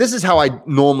 So this is how I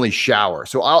normally shower.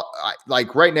 So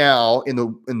like right now in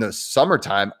the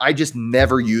summertime, I just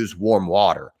never use warm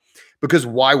water because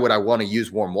why would I want to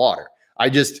use warm water? I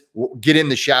just get in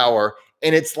the shower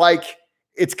and it's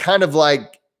kind of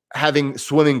like having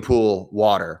swimming pool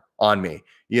water on me.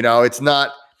 It's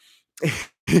not,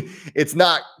 it's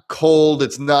not cold.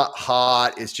 It's not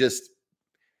hot. It's just,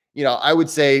 I would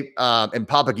say, and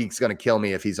Papa Geek's going to kill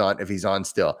me if he's on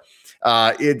still.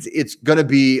 It's going to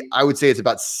be, I would say it's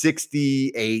about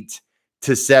 68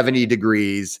 to 70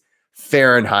 degrees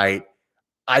Fahrenheit.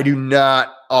 I do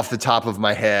not off the top of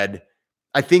my head.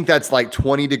 I think that's like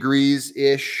 20 degrees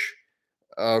ish.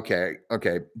 Okay.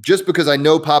 Just because I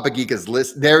know Papa Geek is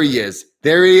listening. There he is.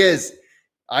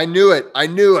 I knew it.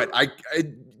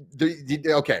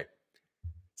 Okay.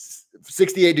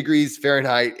 68 degrees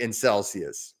Fahrenheit in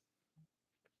Celsius.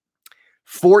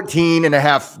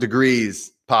 14.5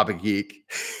 degrees, Papa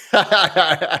Geek.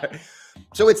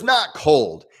 So it's not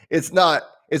cold. It's not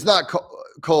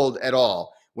cold at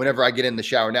all whenever I get in the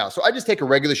shower now. So I just take a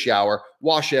regular shower,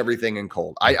 wash everything in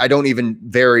cold. I don't even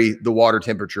vary the water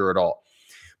temperature at all.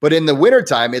 But in the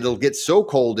wintertime, it'll get so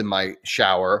cold in my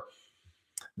shower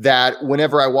that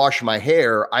whenever I wash my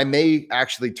hair, I may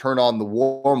actually turn on the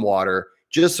warm water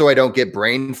just so I don't get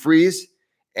brain freeze.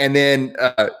 And then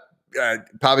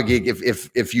Papa Geek,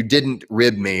 if you didn't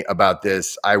rib me about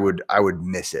this, I would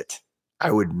miss it.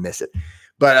 I would miss it.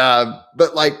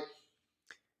 But like,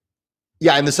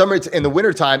 yeah, in the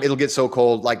wintertime, it'll get so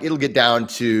cold, like it'll get down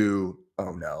to,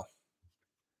 oh no.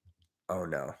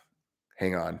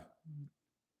 Hang on.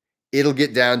 It'll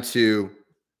get down to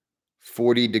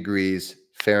 40 degrees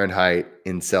Fahrenheit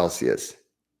in Celsius.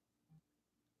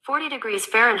 40 degrees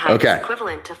Fahrenheit is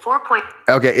equivalent to 4.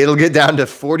 Okay, it'll get down to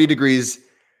 40 degrees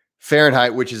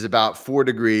Fahrenheit, which is about 4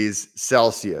 degrees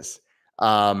Celsius.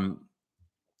 So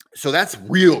that's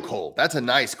real cold. That's a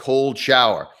nice cold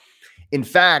shower. In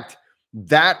fact,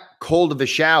 that cold of a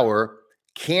shower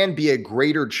can be a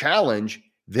greater challenge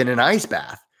than an ice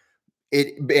bath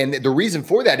And the reason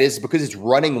for that is because it's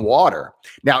running water.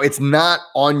 Now, it's not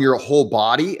on your whole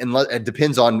body, and it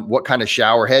depends on what kind of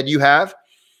shower head you have.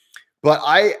 But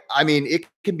I mean, it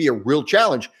can be a real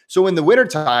challenge. So in the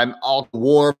wintertime, I'll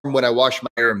warm when I wash my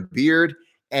hair and beard,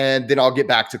 and then I'll get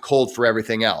back to cold for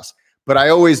everything else. But I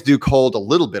always do cold a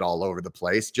little bit all over the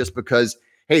place, just because,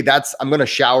 hey, I'm going to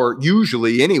shower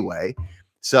usually anyway.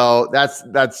 So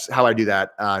that's how I do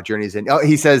that. Journey's in. Oh,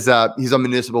 he says he's on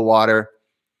municipal water.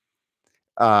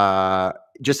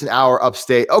 Just an hour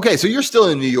upstate. Okay, so you're still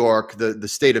in New York, the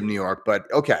state of New York,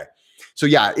 but okay. So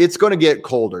yeah, it's going to get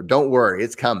colder. Don't worry,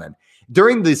 it's coming.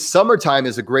 During the summertime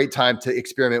is a great time to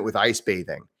experiment with ice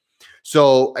bathing.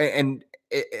 So, and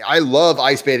I love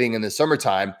ice bathing in the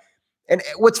summertime. And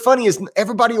what's funny is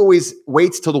everybody always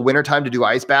waits till the wintertime to do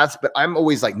ice baths, but I'm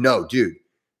always like, no, dude,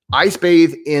 ice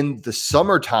bathe in the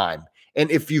summertime. And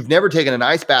if you've never taken an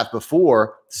ice bath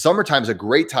before, summertime is a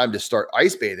great time to start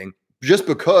ice bathing, just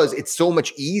because it's so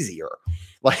much easier.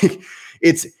 Like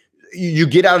you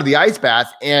get out of the ice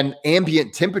bath and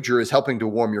ambient temperature is helping to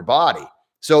warm your body.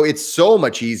 So it's so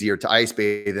much easier to ice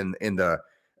bathe in the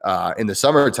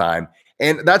summertime.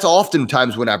 And that's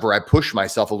oftentimes whenever I push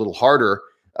myself a little harder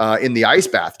in the ice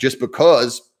bath, just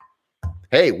because,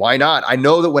 hey, why not? I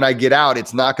know that when I get out,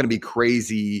 it's not going to be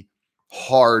crazy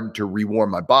hard to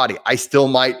rewarm my body. I still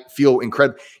might feel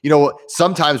incredible. You know,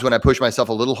 sometimes when I push myself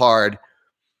a little hard,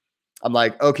 I'm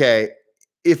like, okay,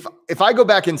 if I go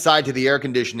back inside to the air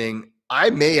conditioning, I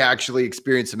may actually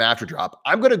experience some afterdrop.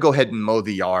 I'm going to go ahead and mow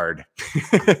the yard.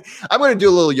 I'm going to do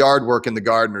a little yard work in the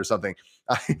garden or something.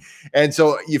 And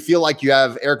so you feel like you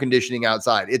have air conditioning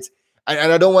outside.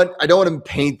 And I don't want to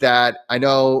paint that. I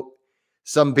know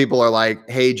some people are like,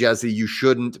 hey, Jesse, you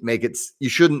shouldn't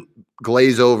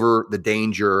glaze over the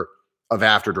danger of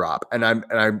afterdrop. And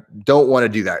I don't want to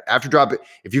do that. Afterdrop,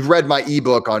 if you've read my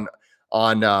ebook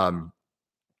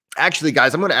actually,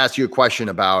 guys, I'm going to ask you a question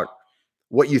about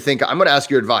what you think. I'm going to ask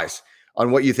your advice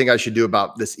on what you think I should do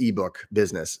about this ebook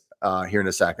business here in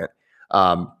a second.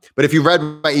 But if you've read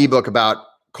my ebook about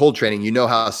cold training, you know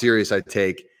how serious I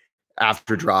take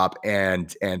afterdrop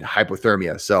and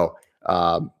hypothermia. So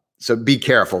be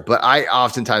careful. But I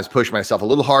oftentimes push myself a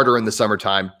little harder in the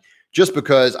summertime, just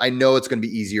because I know it's going to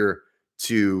be easier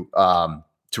to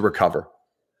recover.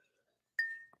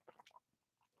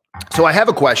 So I have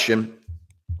a question.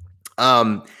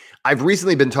 I've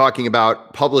recently been talking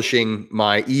about publishing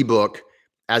my ebook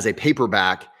as a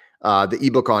paperback, the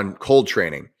ebook on cold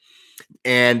training.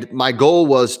 And my goal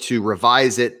was to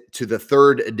revise it to the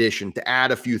 3rd edition, to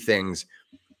add a few things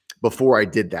before I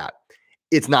did that.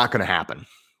 It's not going to happen.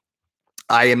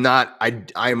 I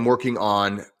am working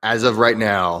on, as of right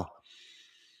now,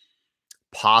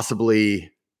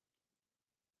 possibly,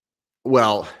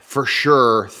 well, for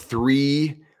sure,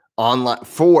 4.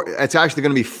 It's actually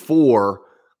going to be 4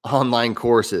 online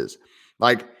courses.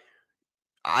 Like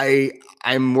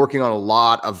I'm working on a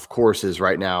lot of courses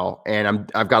right now,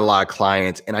 and I've got a lot of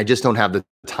clients, and I just don't have the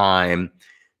time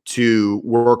to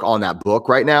work on that book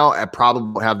right now. I probably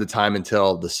won't have the time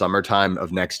until the summertime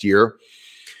of next year.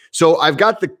 So I've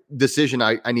got the decision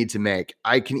I need to make.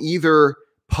 I can either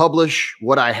publish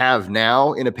what I have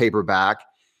now in a paperback,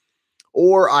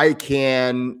 or I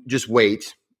can just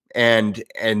wait and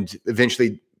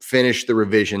eventually finish the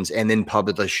revisions and then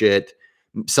publish it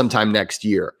sometime next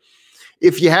year.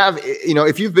 If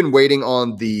you've been waiting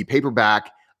on the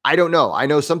paperback, I don't know. I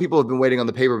know some people have been waiting on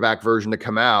the paperback version to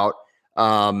come out,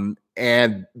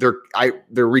 and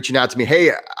they're reaching out to me.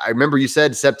 Hey, I remember you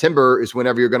said September is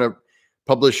whenever you're going to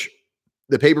publish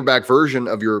the paperback version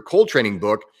of your cold training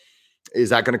book. Is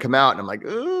that going to come out? And I'm like,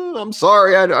 I'm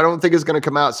sorry, I don't think it's going to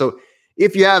come out. So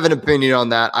if you have an opinion on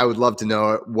that, I would love to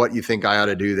know what you think I ought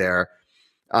to do there.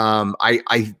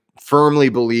 I firmly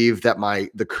believe that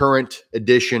the current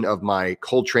edition of my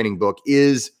cold training book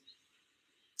is,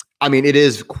 it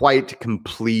is quite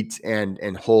complete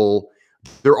and whole.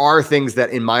 There are things that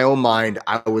in my own mind,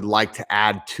 I would like to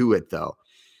add to it though.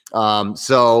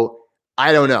 So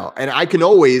I don't know. And I can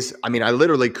always, I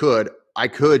literally could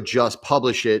just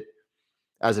publish it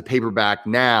as a paperback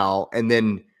now and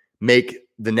then make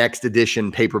the next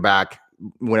edition paperback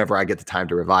whenever I get the time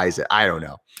to revise it. I don't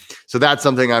know. So that's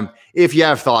something if you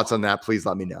have thoughts on that, please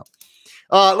let me know.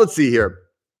 Let's see here.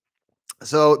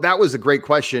 So that was a great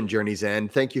question, Journey's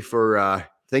End. Thank you for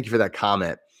that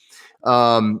comment.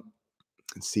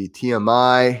 Let's see,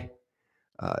 TMI.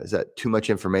 Is that too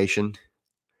much information?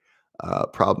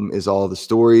 Problem is all the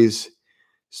stories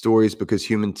because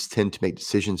humans tend to make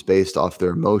decisions based off their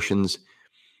emotions.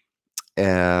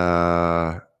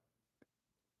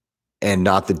 and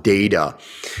not the data.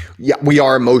 Yeah, we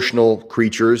are emotional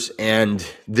creatures, and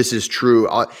this is true.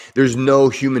 There's no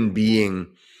human being.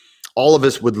 All of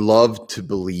us would love to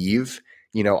believe,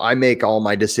 I make all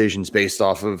my decisions based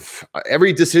off of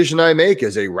every decision I make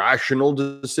is a rational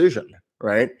decision,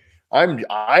 right?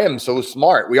 I am so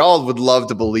smart. We all would love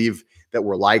to believe that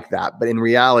we're like that, but in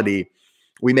reality,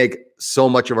 we make so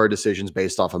much of our decisions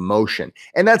based off emotion,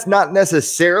 and that's not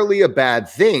necessarily a bad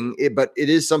thing, but it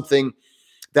is something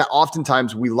that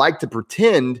oftentimes we like to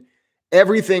pretend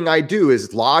everything I do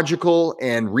is logical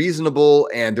and reasonable.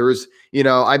 And there's,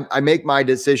 I make my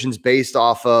decisions based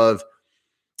off of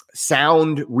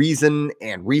sound reason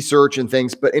and research and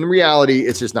things, but in reality,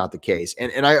 it's just not the case.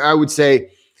 And I would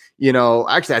say,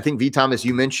 actually, I think V. Thomas,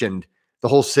 you mentioned the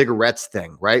whole cigarettes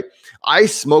thing, right? I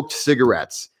smoked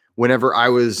cigarettes whenever I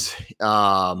was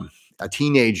a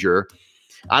teenager.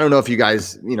 I don't know if you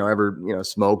guys, ever,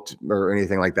 smoked or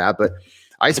anything like that, but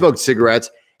I smoked cigarettes,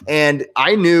 and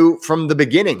I knew from the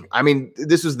beginning. I mean,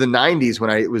 this was the 90s when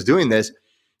I was doing this.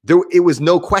 It was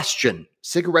no question.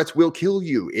 Cigarettes will kill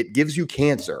you. It gives you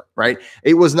cancer, right?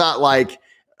 It was not like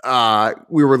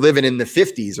we were living in the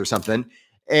 50s or something.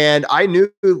 And I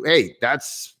knew, hey,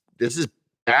 this is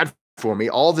bad for me.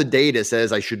 All the data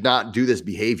says I should not do this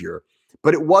behavior.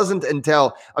 But it wasn't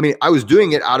until, I was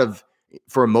doing it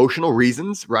for emotional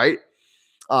reasons, right?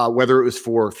 Whether it was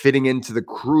for fitting into the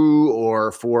crew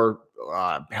or for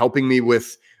helping me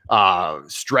with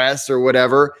stress or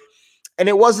whatever. And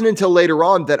it wasn't until later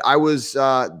on that I was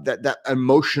that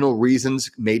emotional reasons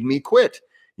made me quit.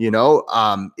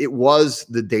 It was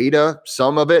the data,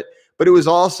 some of it, but it was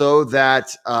also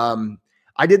that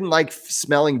I didn't like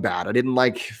smelling bad. I didn't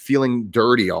like feeling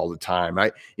dirty all the time.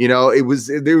 It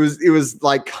was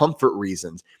like comfort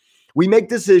reasons. We make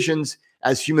decisions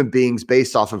as human beings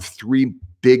based off of three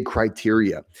big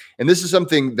criteria. And this is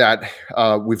something that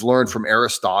we've learned from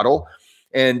Aristotle.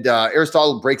 And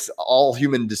Aristotle breaks all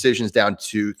human decisions down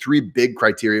to three big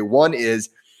criteria. One is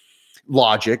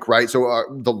logic, right? So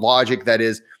the logic that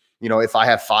is, if I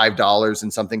have $5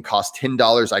 and something costs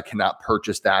 $10, I cannot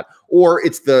purchase that. Or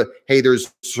it's hey,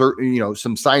 there's certain,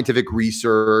 some scientific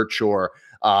research or,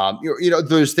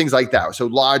 there's things like that. So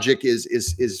logic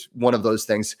is one of those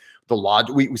things.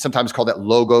 We sometimes call that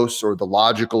logos, or the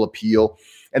logical appeal.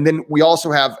 And then we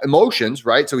also have emotions,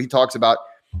 right? So he talks about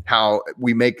how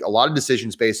we make a lot of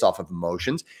decisions based off of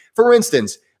emotions. For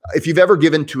instance, if you've ever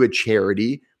given to a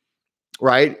charity,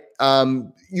 right?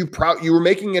 You were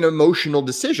making an emotional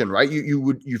decision, right?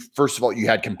 You first of all, you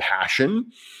had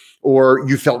compassion, or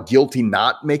you felt guilty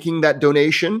not making that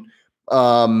donation,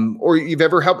 or if you've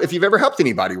ever helped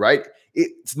anybody, right?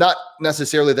 It's not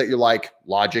necessarily that you're like,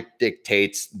 logic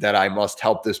dictates that I must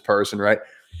help this person, right?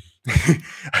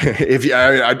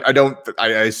 I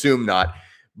assume not.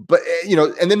 But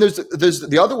and then there's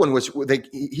the other one, which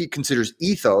he considers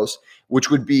ethos, which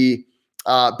would be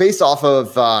based off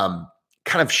of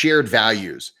kind of shared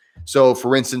values. So,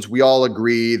 for instance, we all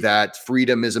agree that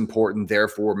freedom is important,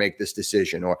 therefore make this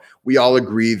decision, or we all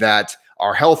agree that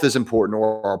our health is important,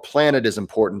 or our planet is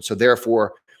important, so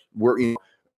therefore we're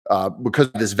because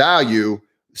of this value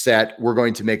set, we're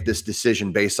going to make this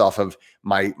decision based off of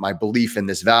my belief in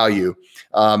this value.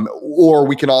 Or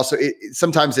we can also,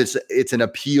 sometimes it's an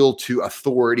appeal to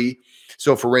authority.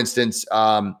 So for instance,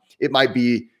 it might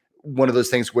be one of those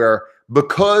things where,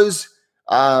 because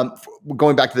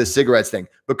going back to the cigarettes thing,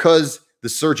 because the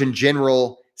Surgeon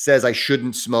General says I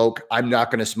shouldn't smoke, I'm not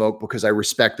going to smoke because I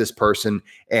respect this person.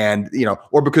 And,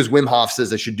 or because Wim Hof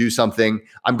says I should do something,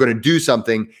 I'm going to do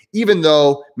something, even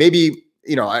though maybe,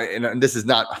 and this is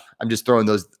not, I'm just throwing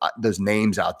those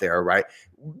names out there, right?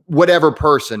 Whatever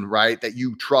person, right, that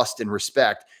you trust and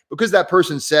respect, because that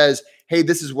person says, hey,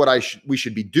 this is what we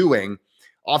should be doing.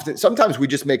 Sometimes we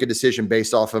just make a decision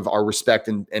based off of our respect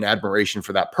and admiration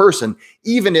for that person,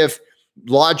 even if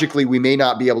logically we may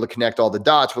not be able to connect all the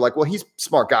dots. We're like, well, he's a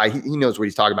smart guy. He knows what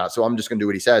he's talking about, so I'm just going to do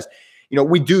what he says.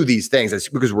 We do these things. That's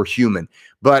because we're human.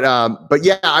 But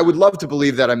yeah, I would love to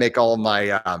believe that I make all of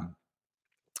my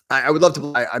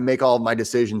I make all of my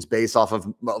decisions based off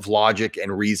of logic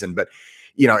and reason. But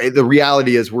the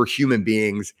reality is we're human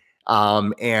beings.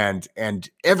 And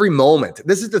every moment,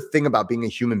 this is the thing about being a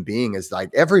human being, is like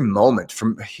every moment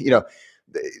from,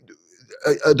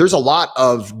 there's a lot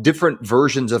of different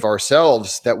versions of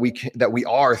ourselves that we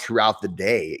are throughout the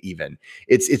day. Even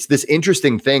it's this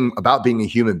interesting thing about being a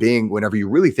human being. Whenever you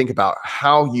really think about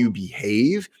how you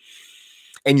behave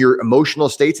and your emotional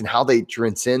states and how they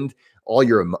transcend all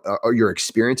your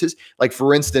experiences, like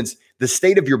for instance, the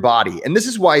state of your body. And this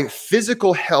is why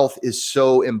physical health is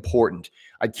so important.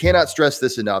 I cannot stress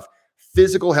this enough.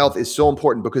 Physical health is so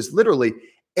important because literally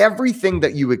everything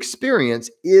that you experience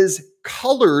is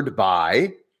colored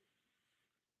by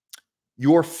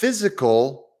your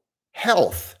physical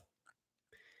health.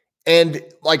 And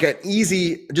like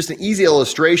just an easy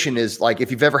illustration is like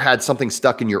if you've ever had something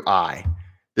stuck in your eye.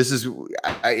 This is,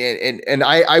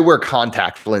 I wear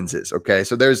contact lenses. Okay,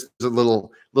 so there's a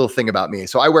little thing about me.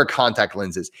 So I wear contact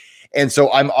lenses, and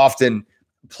so I'm often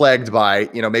plagued by,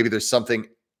 you know, maybe there's something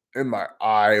in my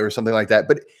eye or something like that.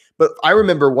 But I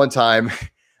remember one time,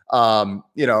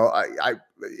 you know,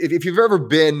 if you've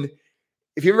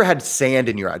ever had sand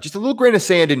in your eye, just a little grain of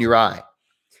sand in your eye,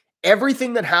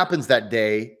 everything that happens that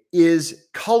day is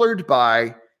colored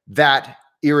by that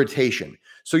irritation.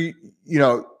 So you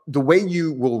know, the way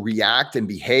you will react and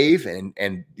behave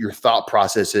and your thought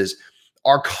processes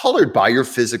are colored by your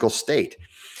physical state.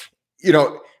 You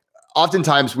know,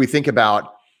 oftentimes we think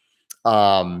about,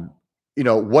 you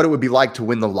know, what it would be like to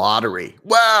win the lottery.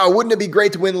 Wow, wouldn't it be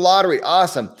great to win the lottery?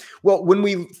 Awesome. Well, when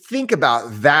we think about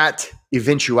that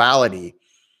eventuality,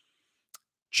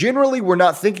 generally, we're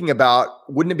not thinking about,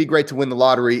 wouldn't it be great to win the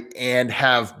lottery and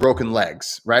have broken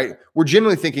legs, right? We're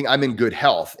generally thinking I'm in good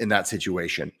health in that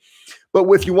situation. But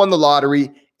if you won the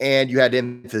lottery and you had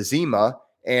emphysema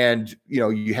and, you know,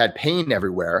 you had pain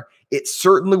everywhere, it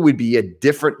certainly would be a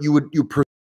different, you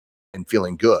and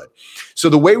feeling good. So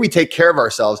the way we take care of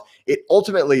ourselves,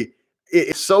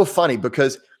 it's so funny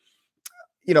because,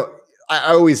 you know,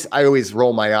 I always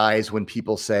roll my eyes when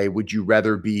people say, would you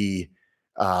rather be,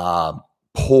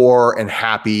 poor and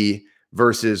happy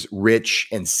versus rich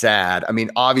and sad? I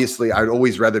mean, obviously I'd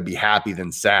always rather be happy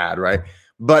than sad, right?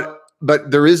 But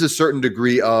there is a certain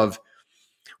degree of,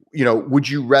 you know, would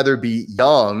you rather be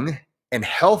young and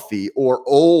healthy or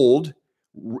old,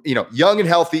 you know, young and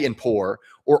healthy and poor,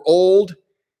 or old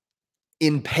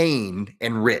in pain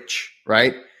and rich,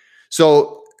 right?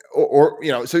 So, or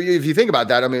you know, so if you think about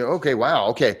that, I mean, okay, wow.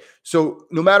 Okay. So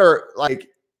no matter like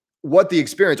what the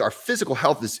experience, our physical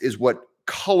health is what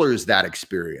colors that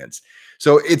experience.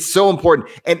 So it's so important.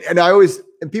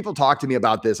 And people talk to me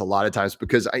about this a lot of times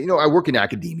because I work in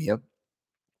academia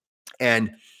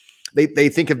and they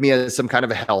think of me as some kind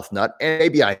of a health nut, and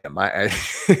maybe I am.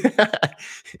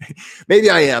 Maybe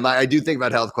I am. I do think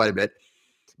about health quite a bit,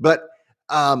 but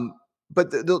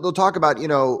they'll talk about, you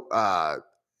know,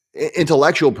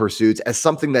 intellectual pursuits as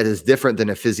something that is different than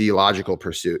a physiological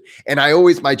pursuit. And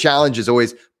my challenge is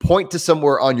always point to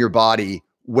somewhere on your body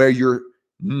where your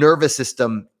nervous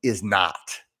system is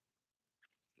not,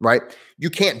 right?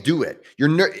 You can't do it.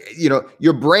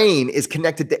 Your brain is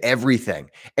connected to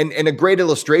everything. And a great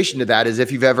illustration to that is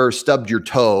if you've ever stubbed your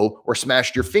toe or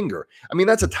smashed your finger. I mean,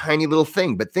 that's a tiny little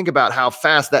thing, but think about how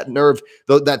fast that nerve,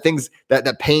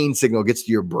 that pain signal gets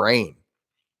to your brain,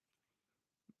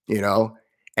 you know?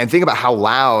 And think about how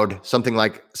loud something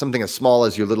as small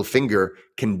as your little finger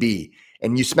can be.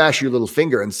 And you smash your little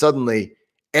finger and suddenly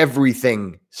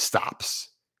everything stops.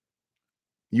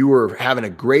 You were having a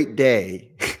great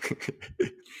day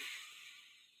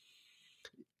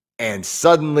and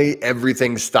suddenly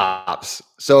everything stops.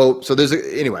 So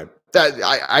anyway, but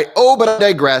I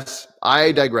digress.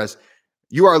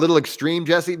 You are a little extreme,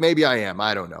 Jesse. Maybe I am.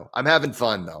 I don't know. I'm having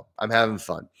fun though. I'm having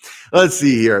fun. Let's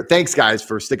see here. Thanks guys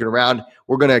for sticking around.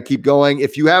 We're going to keep going.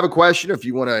 If you have a question, if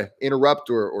you want to interrupt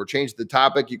or change the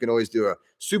topic, you can always do a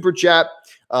super chat.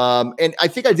 And I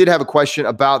think I did have a question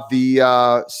about the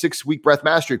 6-week breath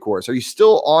mastery course. Are you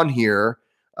still on here?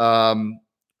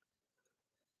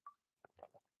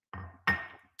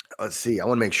 Let's see. I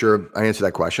want to make sure I answer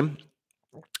that question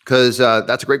because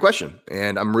that's a great question.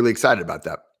 And I'm really excited about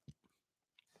that.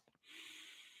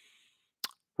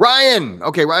 Ryan.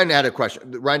 Okay. Ryan had a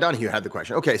question. Ryan Donahue had the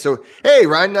question. Okay. So, hey,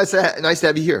 Ryan, nice to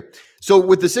have you here. So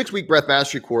with the 6-week breath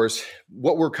mastery course,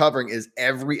 what we're covering is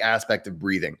every aspect of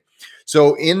breathing.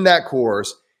 So in that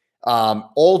course,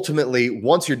 ultimately,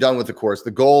 once you're done with the course,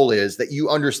 the goal is that you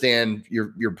understand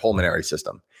your pulmonary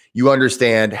system. You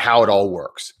understand how it all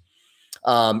works.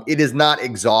 It is not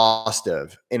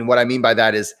exhaustive. And what I mean by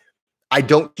that is I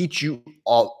don't teach you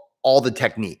all the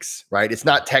techniques, right? It's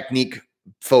not technique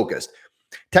focused.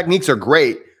 Techniques are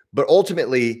great, but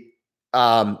ultimately,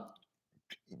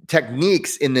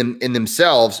 techniques in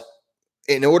themselves,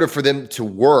 in order for them to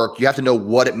work, you have to know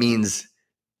what it means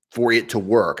for it to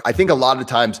work. I think a lot of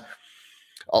times,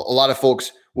 a lot of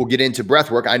folks will get into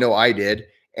breath work. I know I did,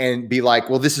 and be like,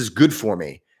 well, this is good for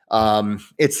me. And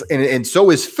so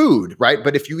is food, right?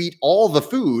 But if you eat all the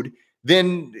food,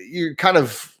 then you're kind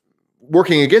of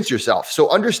working against yourself. So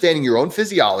understanding your own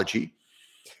physiology,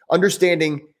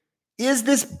 understanding, is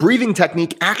this breathing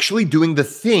technique actually doing the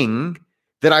thing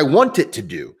that I want it to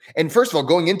do? And first of all,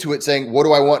 going into it saying, what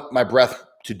do I want my breath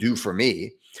to do for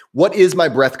me? What is my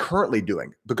breath currently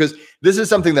doing? Because this is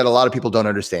something that a lot of people don't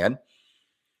understand.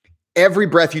 Every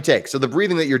breath you take, so the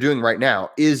breathing that you're doing right now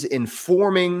is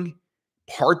informing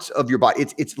parts of your body.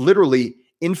 It's literally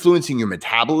influencing your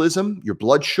metabolism, your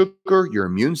blood sugar, your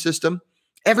immune system.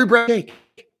 Every breath you take.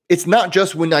 It's not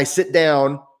just when I sit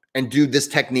down and do this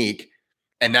technique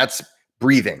and that's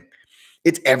breathing.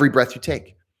 It's every breath you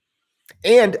take.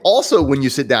 And also when you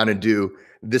sit down and do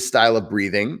this style of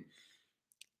breathing,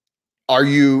 are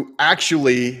you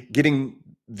actually getting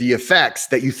the effects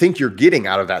that you think you're getting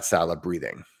out of that style of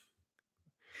breathing?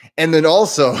 And then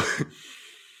also,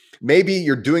 maybe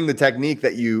you're doing the technique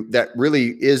that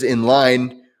really is in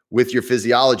line with your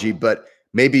physiology, but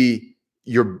maybe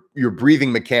your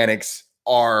breathing mechanics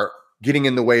are getting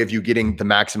in the way of you getting the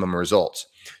maximum results.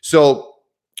 So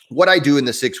what I do in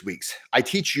the 6 weeks, I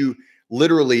teach you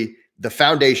literally the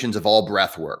foundations of all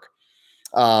breath work.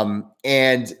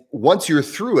 And once you're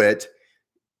through it,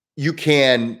 you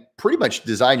can pretty much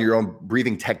design your own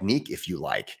breathing technique if you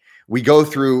like. We go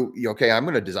through, okay, I'm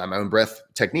going to design my own breath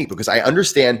technique because I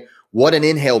understand what an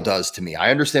inhale does to me.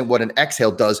 I understand what an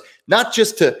exhale does, not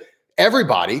just to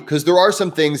everybody, because there are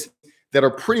some things that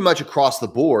are pretty much across the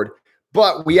board,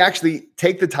 but we actually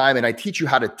take the time and I teach you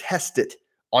how to test it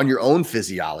on your own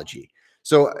physiology.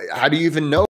 So how do you even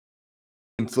know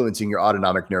influencing your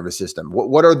autonomic nervous system?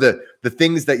 What are the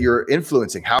things that you're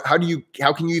influencing? How can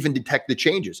you even detect the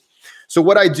changes? So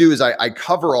what I do is I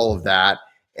cover all of that,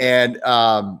 and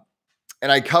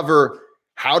I cover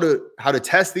how to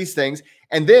test these things.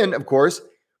 And then, of course,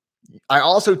 I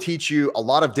also teach you a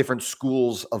lot of different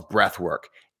schools of breath work.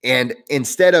 And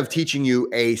instead of teaching you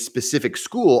a specific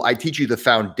school, I teach you the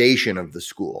foundation of the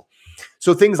school.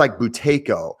 So things like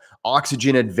Buteyko,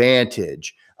 Oxygen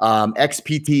Advantage,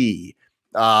 XPT,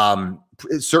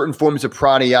 certain forms of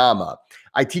pranayama.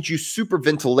 I teach you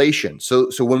superventilation. So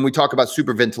when we talk about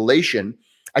superventilation,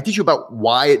 I teach you about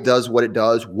why it does, what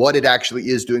it actually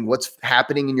is doing, what's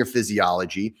happening in your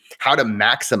physiology, how to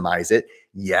maximize it.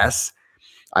 Yes.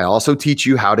 I also teach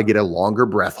you how to get a longer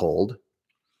breath hold.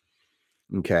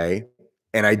 Okay.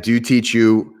 And I do teach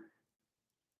you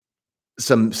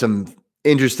some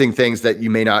interesting things that you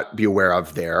may not be aware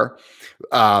of there.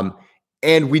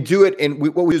 And we do it. And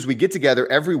what we do is we get together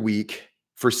every week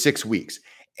for 6 weeks,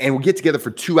 and we get together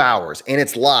for 2 hours, and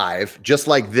it's live just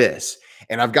like this.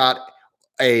 And I've got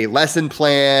a lesson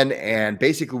plan, and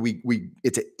basically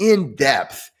it's an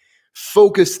in-depth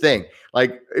focused thing.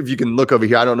 Like if you can look over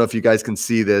here, I don't know if you guys can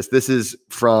see this.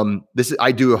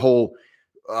 I do a whole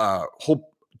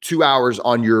 2 hours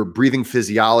on your breathing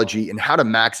physiology and how to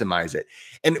maximize it.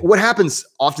 And what happens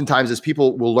oftentimes is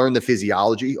people will learn the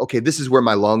physiology. Okay, this is where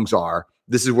my lungs are.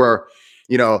 This is where,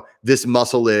 this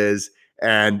muscle is.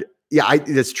 And yeah,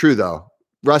 it's true though.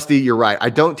 Rusty, you're right. I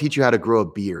don't teach you how to grow a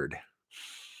beard.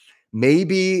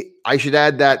 Maybe I should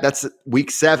add that. That's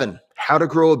week 7, how to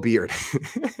grow a beard.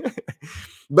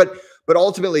 But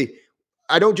ultimately,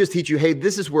 I don't just teach you, hey,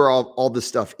 this is where all this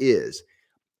stuff is.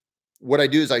 What I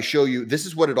do is I show you, this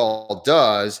is what it all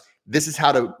does. This is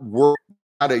how to work,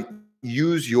 how to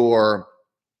use your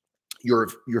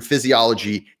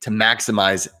physiology to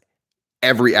maximize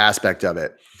every aspect of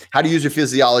it. How to use your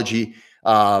physiology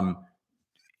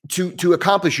to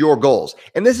accomplish your goals.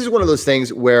 And this is one of those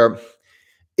things where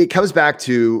it comes back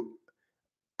to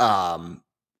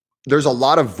there's a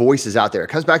lot of voices out there. It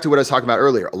comes back to what I was talking about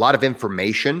earlier. A lot of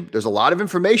information. There's a lot of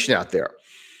information out there,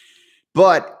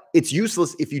 but it's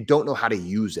useless if you don't know how to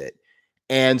use it.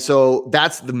 And so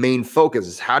that's the main focus,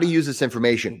 is how to use this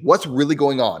information. What's really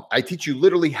going on? I teach you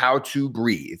literally how to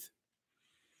breathe.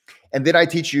 And then I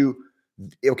teach you,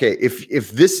 okay,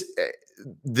 if these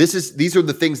are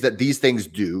the things that these things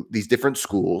do, these different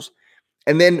schools.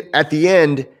 And then at the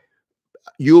end,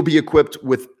 you'll be equipped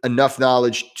with enough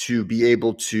knowledge to be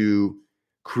able to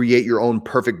create your own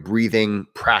perfect breathing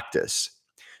practice.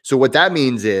 So what that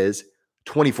means is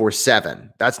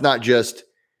 24/7. That's not just,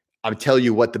 I'm telling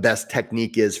you what the best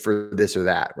technique is for this or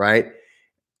that, right?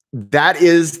 That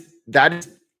is a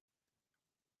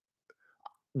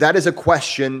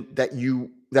question that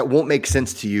won't make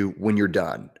sense to you when you're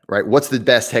done, right? What's the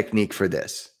best technique for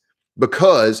this?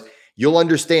 Because you'll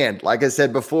understand, like I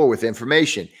said before, with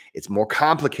information, it's more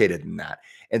complicated than that.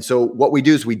 And so what we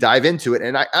do is we dive into it,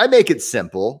 and I make it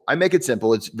simple.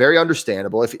 It's very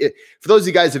understandable. For those of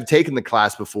you guys who have taken the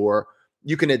class before,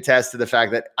 you can attest to the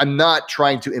fact that I'm not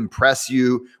trying to impress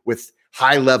you with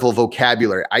high-level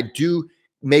vocabulary. I do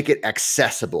make it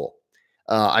accessible.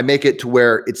 I make it to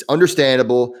where it's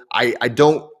understandable. I'm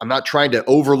not trying to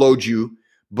overload you,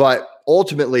 but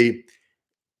ultimately,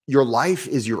 your life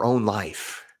is your own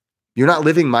life. You're not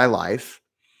living my life.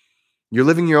 You're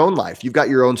living your own life. You've got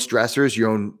your own stressors, your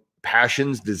own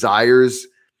passions, desires,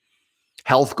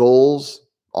 health goals,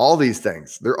 all these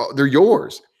things. They're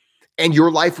yours, and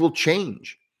your life will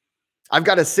change. I've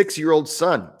got a 6-year-old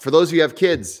son. For those of you who have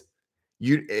kids,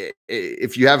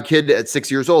 if you have a kid at 6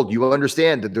 years old, you will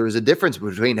understand that there is a difference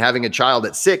between having a child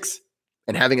at 6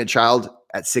 and having a child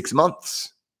at 6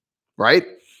 months, right?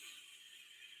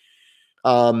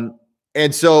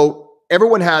 And so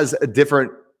everyone has a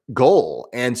different goal.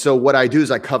 And so what I do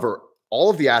is I cover all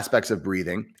of the aspects of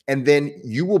breathing, and then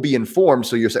you will be informed.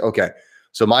 So you're saying, okay,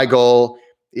 so my goal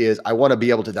is I want to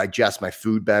be able to digest my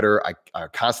food better. I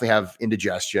constantly have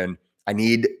indigestion. I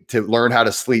need to learn how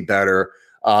to sleep better.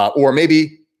 Or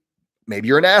maybe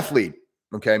you're an athlete.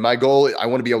 Okay. My goal, I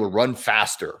want to be able to run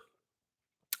faster.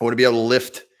 I want to be able to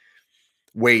lift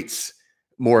weights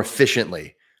more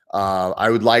efficiently. I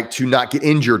would like to not get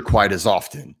injured quite as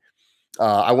often.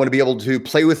 I want to be able to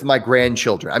play with my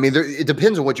grandchildren. I mean, it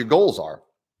depends on what your goals are.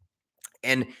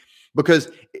 And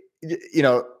because, you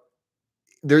know,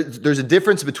 there's a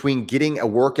difference between getting a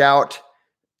workout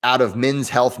out of Men's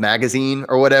Health magazine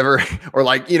or whatever, or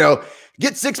like, you know,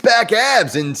 get 6-pack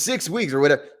abs in 6 weeks or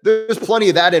whatever. There's plenty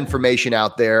of that information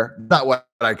out there. Not what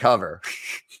I cover.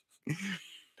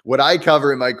 What I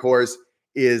cover in my course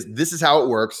is this is how it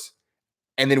works.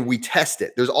 And then we test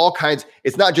it. There's all kinds.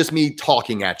 It's not just me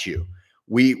talking at you.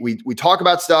 We talk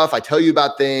about stuff. I tell you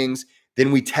about things.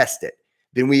 Then we test it.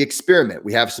 Then we experiment.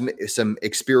 We have some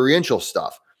experiential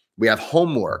stuff. We have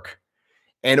homework.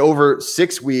 And over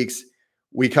 6 weeks,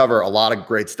 we cover a lot of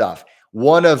great stuff.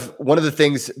 One of the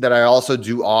things that I also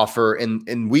do offer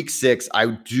in week 6, I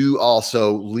do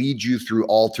also lead you through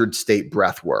altered state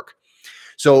breath work.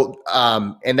 So,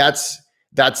 and that's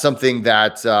something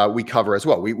that we cover as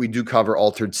well. We do cover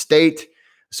altered state.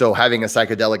 So having a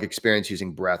psychedelic experience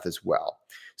using breath as well.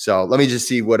 So let me just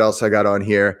see what else I got on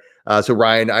here. So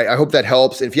Ryan, I hope that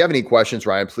helps. And if you have any questions,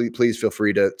 Ryan, please feel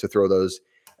free to throw those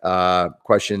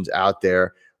questions out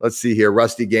there. Let's see here.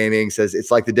 Rusty Gaming says it's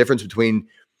like the difference between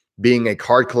being a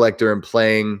card collector and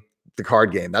playing the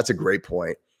card game. That's a great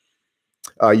point.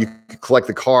 You collect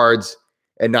the cards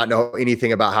and not know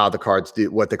anything about how the cards do,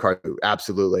 what the cards do.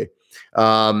 Absolutely.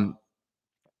 Let's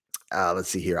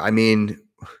see here. I mean,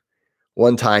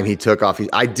 one time he took off.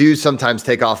 I do sometimes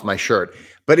take off my shirt,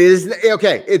 but it is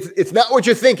okay. It's not what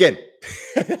you're thinking.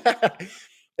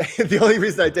 The only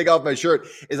reason I take off my shirt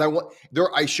is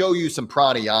I show you some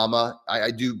pranayama. I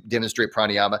do demonstrate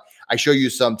pranayama. I show you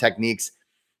some techniques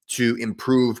to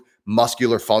improve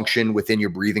muscular function within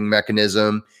your breathing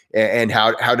mechanism and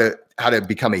how to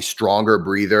become a stronger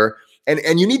breather.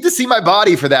 And you need to see my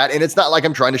body for that. And it's not like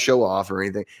I'm trying to show off or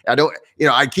anything.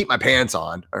 I keep my pants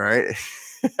on. All right.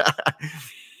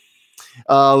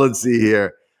 Let's see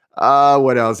here.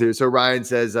 What else here? So Ryan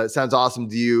says, sounds awesome.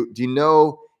 Do you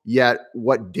know yet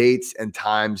what dates and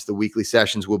times the weekly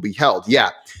sessions will be held? Yeah.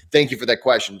 Thank you for that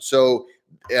question. So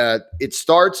it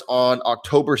starts on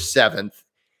October 7th,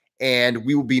 and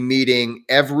we will be meeting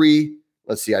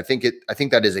let's see, I think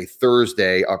that is a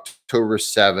Thursday, October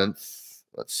 7th.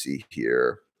 Let's see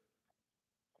here.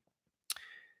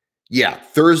 Yeah,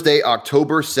 Thursday,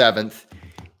 October 7th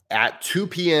at 2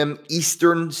 p.m.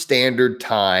 Eastern Standard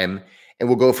Time. And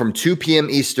we'll go from 2 p.m.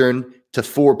 Eastern to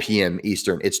 4 p.m.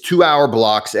 Eastern. It's 2-hour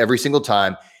blocks every single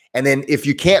time. And then if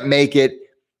you can't make it,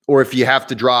 or if you have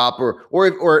to drop,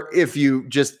 or if you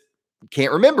just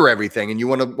can't remember everything and you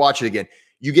want to watch it again,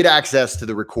 you get access to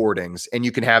the recordings and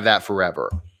you can have that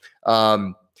forever.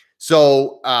 But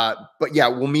yeah,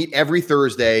 we'll meet every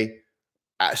Thursday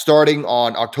starting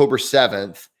on October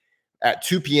 7th at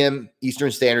 2 p.m.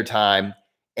 Eastern Standard Time.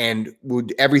 And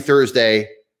every Thursday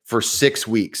for 6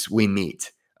 weeks, we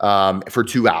meet for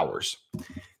 2 hours.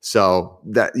 So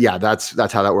that's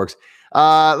how that works.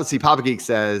 Let's see. Papa Geek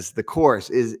says the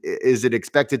course is it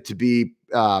expected to be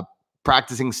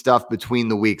practicing stuff between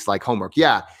the weeks like homework?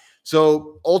 Yeah.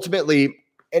 So ultimately,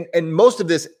 and most of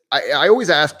this, I always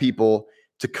ask people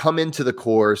to come into the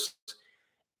course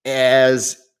and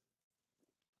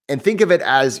think of it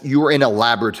as you're in a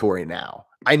laboratory now.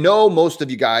 I know most of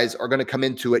you guys are going to come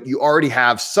into it. You already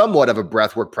have somewhat of a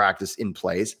breathwork practice in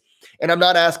place. And I'm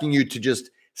not asking you to just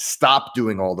stop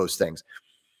doing all those things.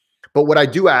 But what I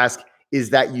do ask is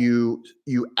that you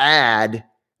add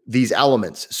these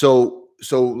elements. So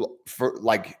for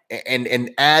like, and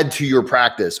add to your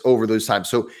practice over those times.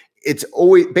 So it's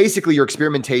always basically your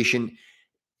experimentation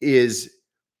is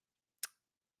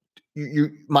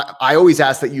I always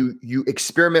ask that you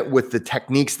experiment with the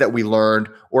techniques that we learned,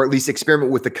 or at least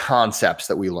experiment with the concepts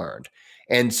that we learned.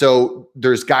 And so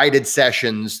there's guided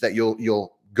sessions that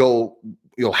you'll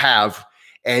have,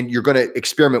 and you're going to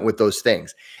experiment with those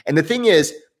things. And the thing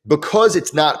is, because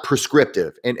it's not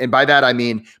prescriptive, and by that I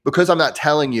mean, because I'm not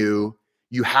telling you,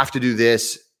 you have to do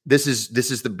this. This is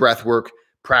the breathwork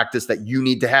practice that you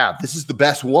need to have. This is the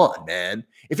best one, man.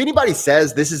 If anybody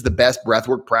says this is the best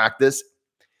breathwork practice,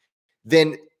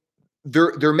 then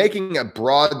they're making a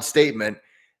broad statement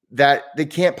that they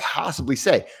can't possibly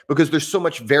say, because there's so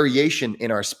much variation in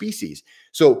our species.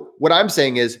 So what I'm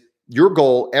saying is, your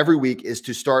goal every week is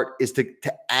to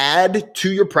add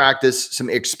to your practice some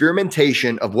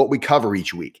experimentation of what we cover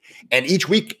each week. And each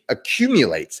week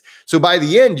accumulates. So by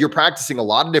the end, you're practicing a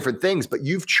lot of different things, but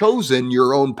you've chosen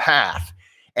your own path.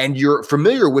 And you're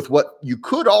familiar with what you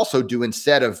could also do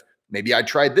instead of, maybe I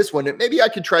tried this one, and maybe I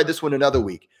could try this one another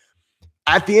week.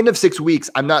 At the end of 6 weeks,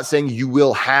 I'm not saying you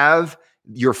will have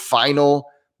your final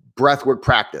breathwork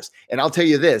practice. And I'll tell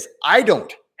you this, I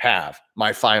don't have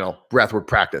my final breathwork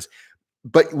practice.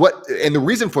 And the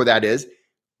reason for that is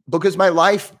because my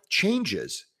life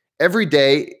changes. Every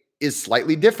day is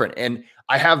slightly different. And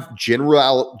I have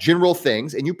general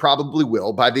things, and you probably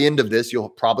will. By the end of this, you'll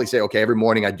probably say, okay, every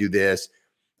morning I do this.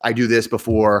 I do this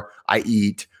before I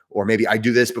eat, or maybe I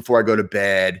do this before I go to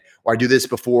bed, or I do this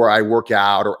before I work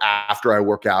out or after I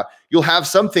work out. You'll have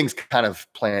some things kind of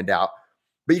planned out.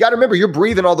 But you got to remember, you're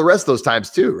breathing all the rest of those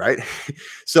times too, right?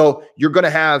 So you're going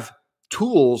to have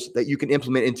tools that you can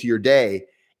implement into your day.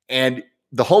 And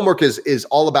the homework is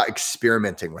all about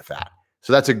experimenting with that.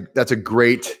 So that's a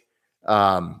great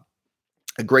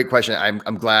question.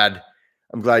 I'm glad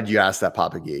you asked that,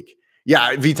 Papa Geek.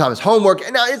 Yeah, V Thomas, homework.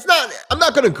 And now I'm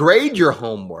not going to grade your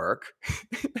homework.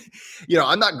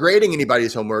 I'm not grading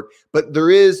anybody's homework, but there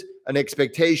is an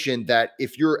expectation that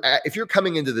if you're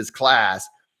coming into this class,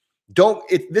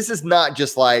 this is not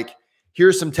just like,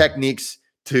 here's some techniques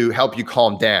to help you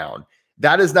calm down.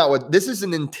 That is not what, this is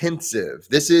an intensive.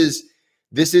 This is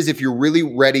if you're really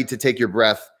ready to take your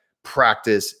breath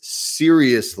practice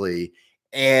seriously,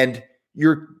 and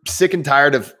you're sick and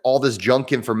tired of all this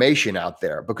junk information out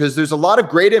there, because there's a lot of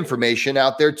great information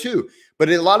out there too, but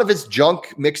a lot of it's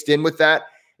junk mixed in with that.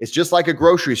 It's just like a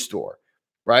grocery store,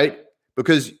 right?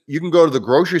 Because you can go to the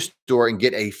grocery store and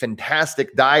get a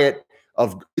fantastic diet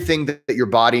of everything that your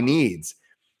body needs.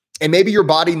 And maybe your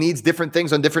body needs different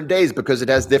things on different days because it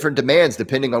has different demands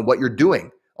depending on what you're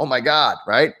doing. Oh my God,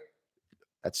 right?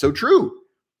 That's so true.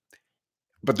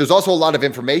 But there's also a lot of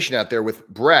information out there with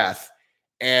breath,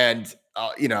 and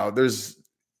there's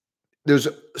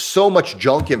so much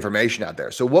junk information out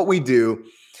there. So what we do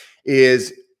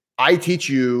is I teach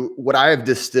you what I have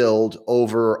distilled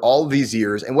over all of these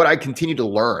years and what I continue to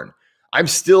learn. I'm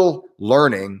still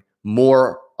learning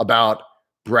more about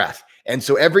breath. And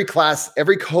so every class,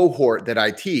 every cohort that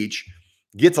I teach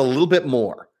gets a little bit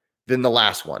more than the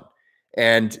last one.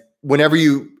 And whenever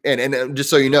and just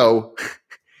so you know,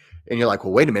 and you're like,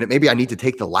 well, wait a minute, maybe I need to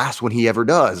take the last one he ever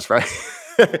does, right?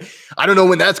 I don't know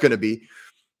when that's going to be,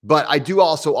 but I do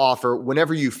also offer,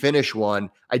 whenever you finish one,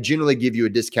 I generally give you a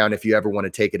discount if you ever want to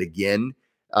take it again,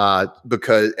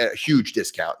 because a huge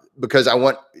discount, because I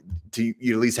want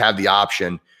you at least have the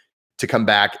option to come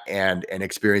back and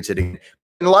experience it again.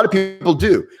 And a lot of people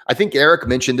do. I think Eric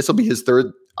mentioned this will be his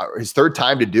third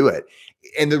time to do it.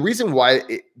 And the reason why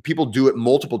people do it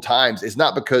multiple times is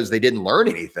not because they didn't learn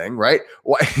anything, right?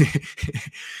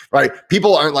 Right?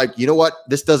 People aren't like, you know what?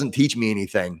 This doesn't teach me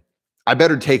anything. I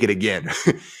better take it again.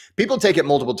 People take it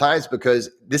multiple times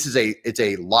because it's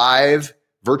a live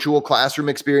virtual classroom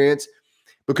experience,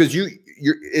 because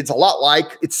it's a lot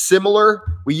like, it's similar.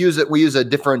 We use a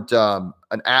different, an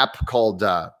app called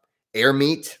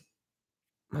AirMeet.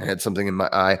 I had something in my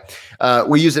eye.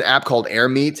 We use an app called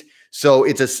AirMeet. So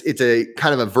it's a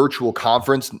kind of a virtual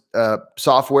conference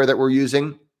software that we're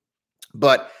using.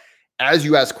 But as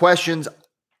you ask questions,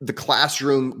 the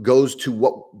classroom goes to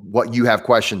what you have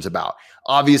questions about.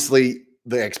 Obviously,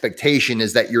 the expectation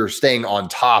is that you're staying on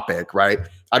topic, right?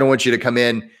 I don't want you to come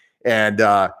in and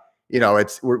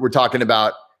we're talking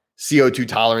about CO2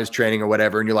 tolerance training or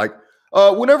whatever, and you're like,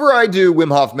 whenever I do Wim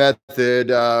Hof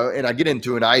method and I get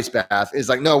into an ice bath, it's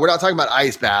like, no, we're not talking about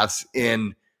ice baths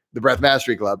in the Breath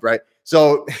Mastery Club, right?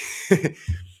 So,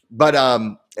 but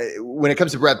when it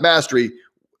comes to Breath Mastery,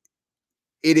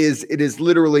 it is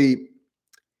literally,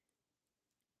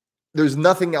 there's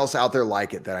nothing else out there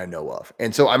like it that I know of.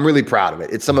 And so I'm really proud of it.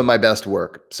 It's some of my best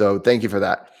work. So thank you for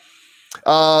that.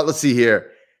 Let's see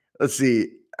here. Let's see.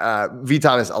 V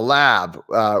Thomas, a lab,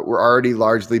 we're already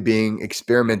largely being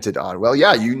experimented on. Well,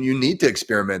 yeah, you need to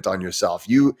experiment on yourself.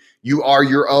 You are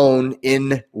your own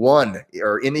N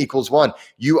equals 1.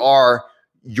 You are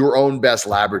your own best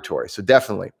laboratory. So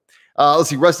definitely. Let's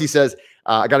see. Rusty says,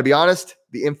 I got to be honest,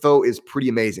 the info is pretty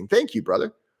amazing. Thank you,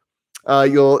 brother.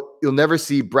 You'll never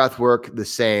see breath work the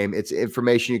same. It's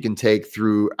information you can take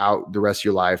throughout the rest of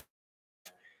your life.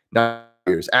 9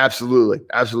 years. Absolutely.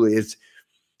 It's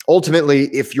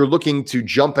ultimately, if you're looking to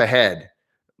jump ahead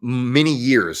many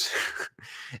years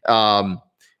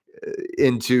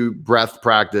into breath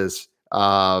practice,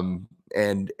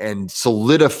 and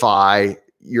solidify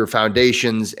your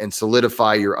foundations and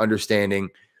solidify your understanding,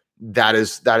 that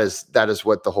is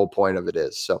what the whole point of it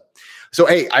is. So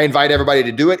hey, I invite everybody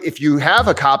to do it. If you have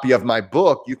a copy of my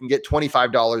book, you can get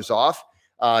 $25 off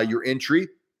your entry.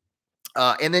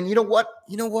 And then you know what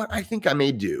I think I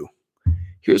may do.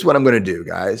 Here's what I'm going to do,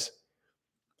 guys.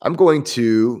 I'm going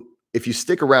to, if you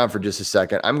stick around for just a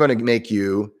second, I'm going to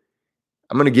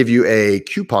give you a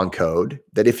coupon code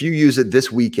that if you use it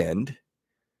this weekend,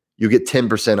 you get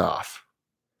 10% off.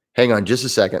 Hang on just a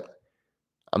second.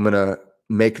 I'm going to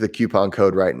make the coupon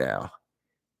code right now.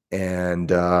 And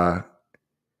so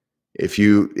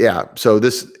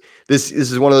this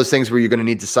is one of those things where you're going to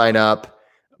need to sign up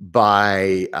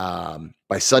by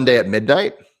Sunday at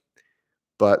midnight.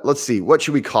 But let's see, what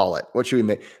should we call it? What should we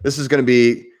make? This is going to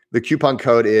be, the coupon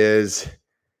code is,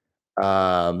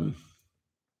 let's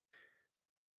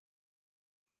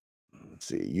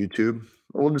see, YouTube.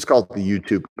 We'll just call it the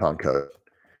YouTube coupon code.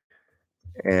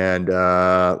 And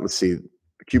let's see,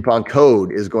 the coupon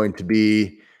code is going to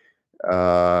be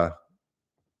YTB10.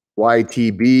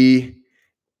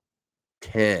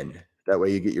 That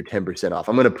way you get your 10% off.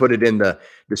 I'm going to put it in the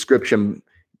description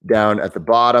down at the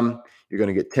bottom. You're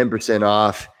going to get 10%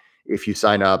 off if you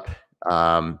sign up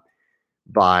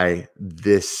by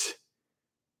this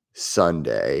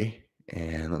Sunday.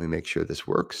 And let me make sure this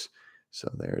works. So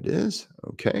there it is.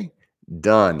 Okay,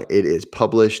 done. It is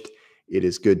published. It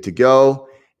is good to go.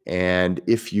 And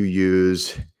if you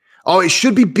use, it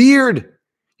should be beard.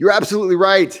 You're absolutely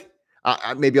right.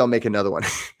 Maybe I'll make another one.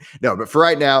 No, but for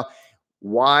right now,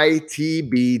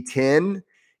 YTB10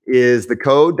 is the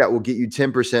code that will get you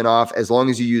 10% off as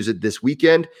long as you use it this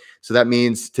weekend. So that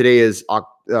means today is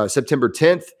September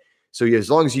 10th. So as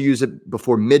long as you use it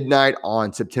before midnight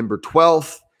on September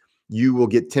 12th, you will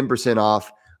get 10%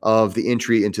 off of the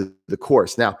entry into the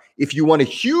course. Now, if you want a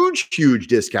huge, huge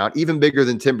discount, even bigger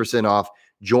than 10% off,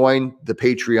 join the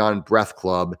Patreon Breath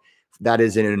Club. That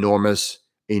is an enormous,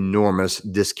 enormous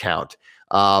discount.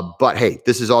 But hey,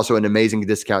 this is also an amazing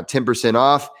discount, 10%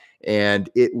 off, and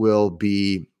it will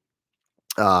be,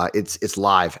 it's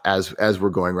live as we're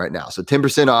going right now. So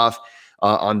 10% off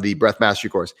on the Breath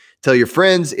Mastery course. Tell your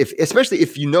friends, especially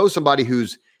if you know somebody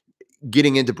who's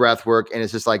getting into breath work, and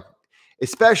it's just like,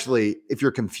 especially if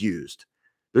you're confused.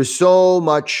 There's so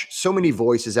many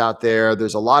voices out there.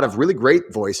 There's a lot of really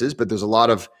great voices, but there's a lot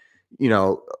of,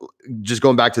 just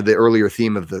going back to the earlier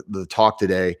theme of the talk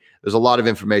today, there's a lot of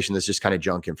information that's just kind of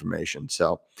junk information.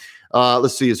 So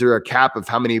let's see, is there a cap of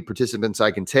how many participants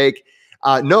I can take?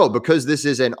 No, because this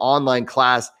is an online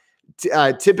class.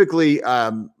 Typically,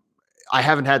 I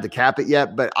haven't had to cap it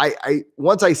yet, but I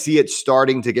once I see it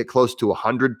starting to get close to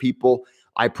 100 people,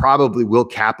 I probably will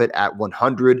cap it at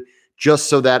 100, just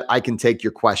so that I can take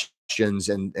your questions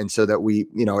and so that we,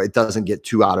 it doesn't get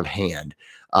too out of hand.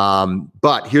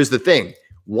 But here's the thing.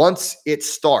 Once it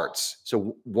starts,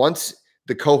 so once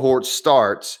the cohort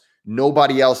starts,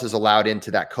 nobody else is allowed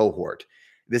into that cohort.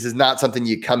 This is not something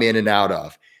you come in and out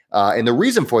of. And the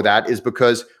reason for that is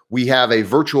because we have a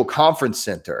virtual conference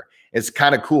center. It's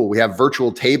kind of cool. We have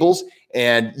virtual tables,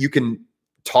 and you can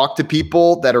talk to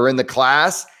people that are in the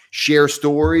class, share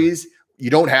stories. You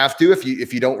don't have to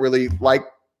if you don't really like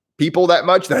people that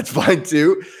much. That's fine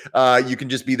too. You can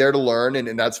just be there to learn,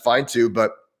 and that's fine too.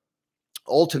 But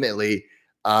ultimately,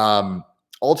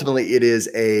 it is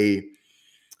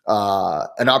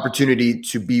an opportunity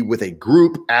to be with a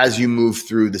group as you move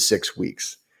through the 6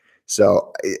 weeks.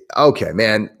 So, okay,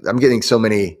 man, I'm getting so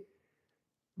many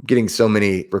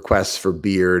requests for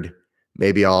beard.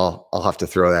 Maybe I'll have to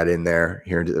throw that in there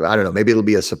here. I don't know. Maybe it'll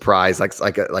be a surprise,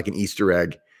 like an Easter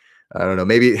egg. I don't know.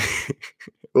 Maybe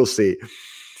we'll see.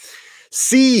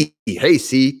 C, hey,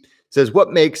 C says,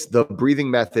 what makes the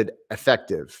breathing method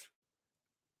effective?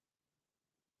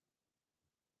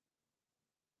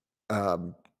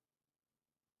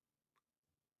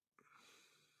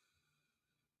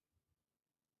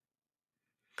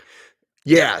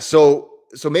 Yeah. So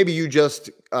maybe you just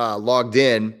logged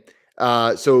in.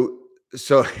 So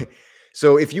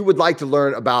if you would like to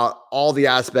learn about all the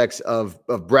aspects of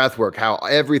breath work, how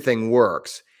everything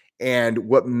works, and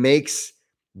what makes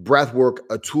breath work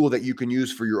a tool that you can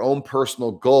use for your own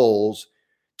personal goals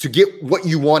to get what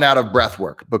you want out of breath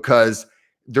work, because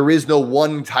there is no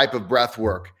one type of breath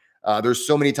work. There's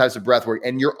so many types of breath work,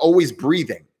 and you're always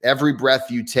breathing. Every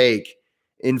breath you take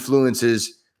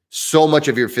influences so much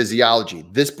of your physiology.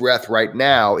 This breath right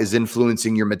now is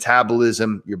influencing your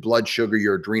metabolism, your blood sugar,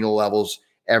 your adrenal levels,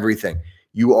 everything.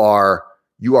 You are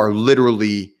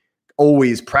literally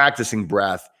always practicing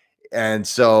breath. And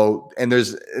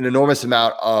there's an enormous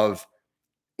amount of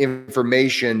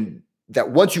information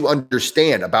that once you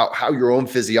understand about how your own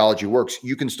physiology works,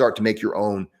 you can start to make your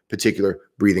own particular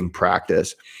breathing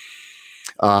practice.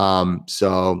 Let's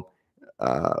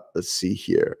see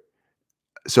here.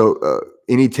 So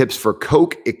any tips for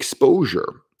Coke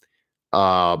exposure?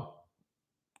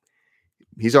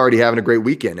 He's already having a great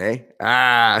weekend, eh?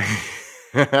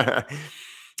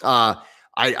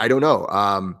 I don't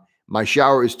know. My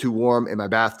shower is too warm and my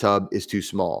bathtub is too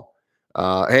small.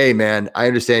 Hey man, I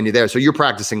understand you there. So you're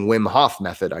practicing Wim Hof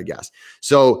method, I guess.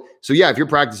 So yeah, if you're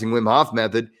practicing Wim Hof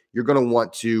method, you're going to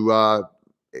want to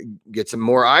get some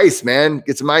more ice, man.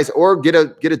 Get some ice, or get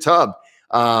a tub.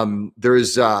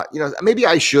 There's maybe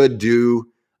I should do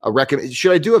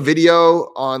should I do a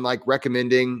video on like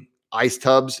recommending ice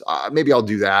tubs? Maybe I'll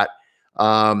do that.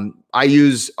 I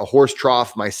use a horse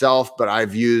trough myself, but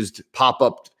I've used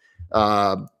pop-up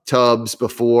tubs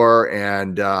before,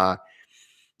 and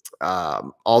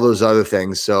all those other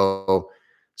things.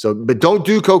 But don't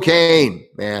do cocaine,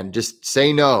 man. Just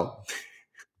say no.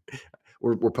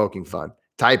 We're poking fun.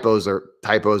 Typos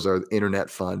are internet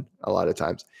fun a lot of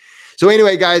times. So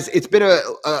anyway, guys, it's been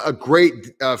a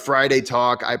great Friday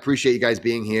talk. I appreciate you guys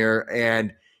being here,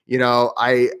 and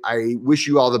I wish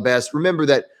you all the best. Remember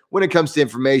that when it comes to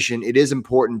information, it is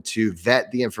important to vet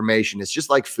the information. It's just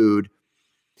like food.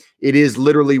 It is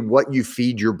literally what you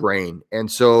feed your brain.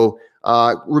 And so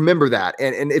remember that.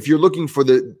 And if you're looking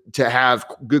to have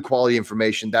good quality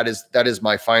information, that is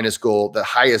my finest goal, the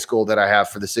highest goal that I have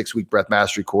for the 6-week breath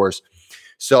mastery course.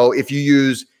 So if you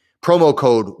use promo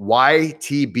code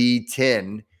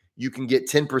YTB10, you can get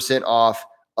 10% off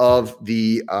of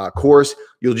the course.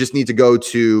 You'll just need to go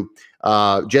to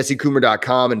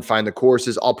jessecoomer.com and find the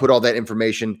courses. I'll put all that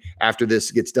information after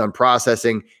this gets done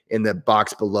processing in the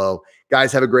box below.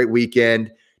 Guys, have a great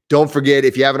weekend. Don't forget,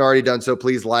 if you haven't already done so,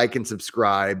 please like and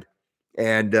subscribe.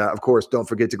 And of course, don't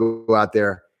forget to go out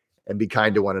there and be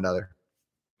kind to one another.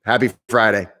 Happy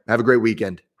Friday. Have a great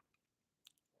weekend.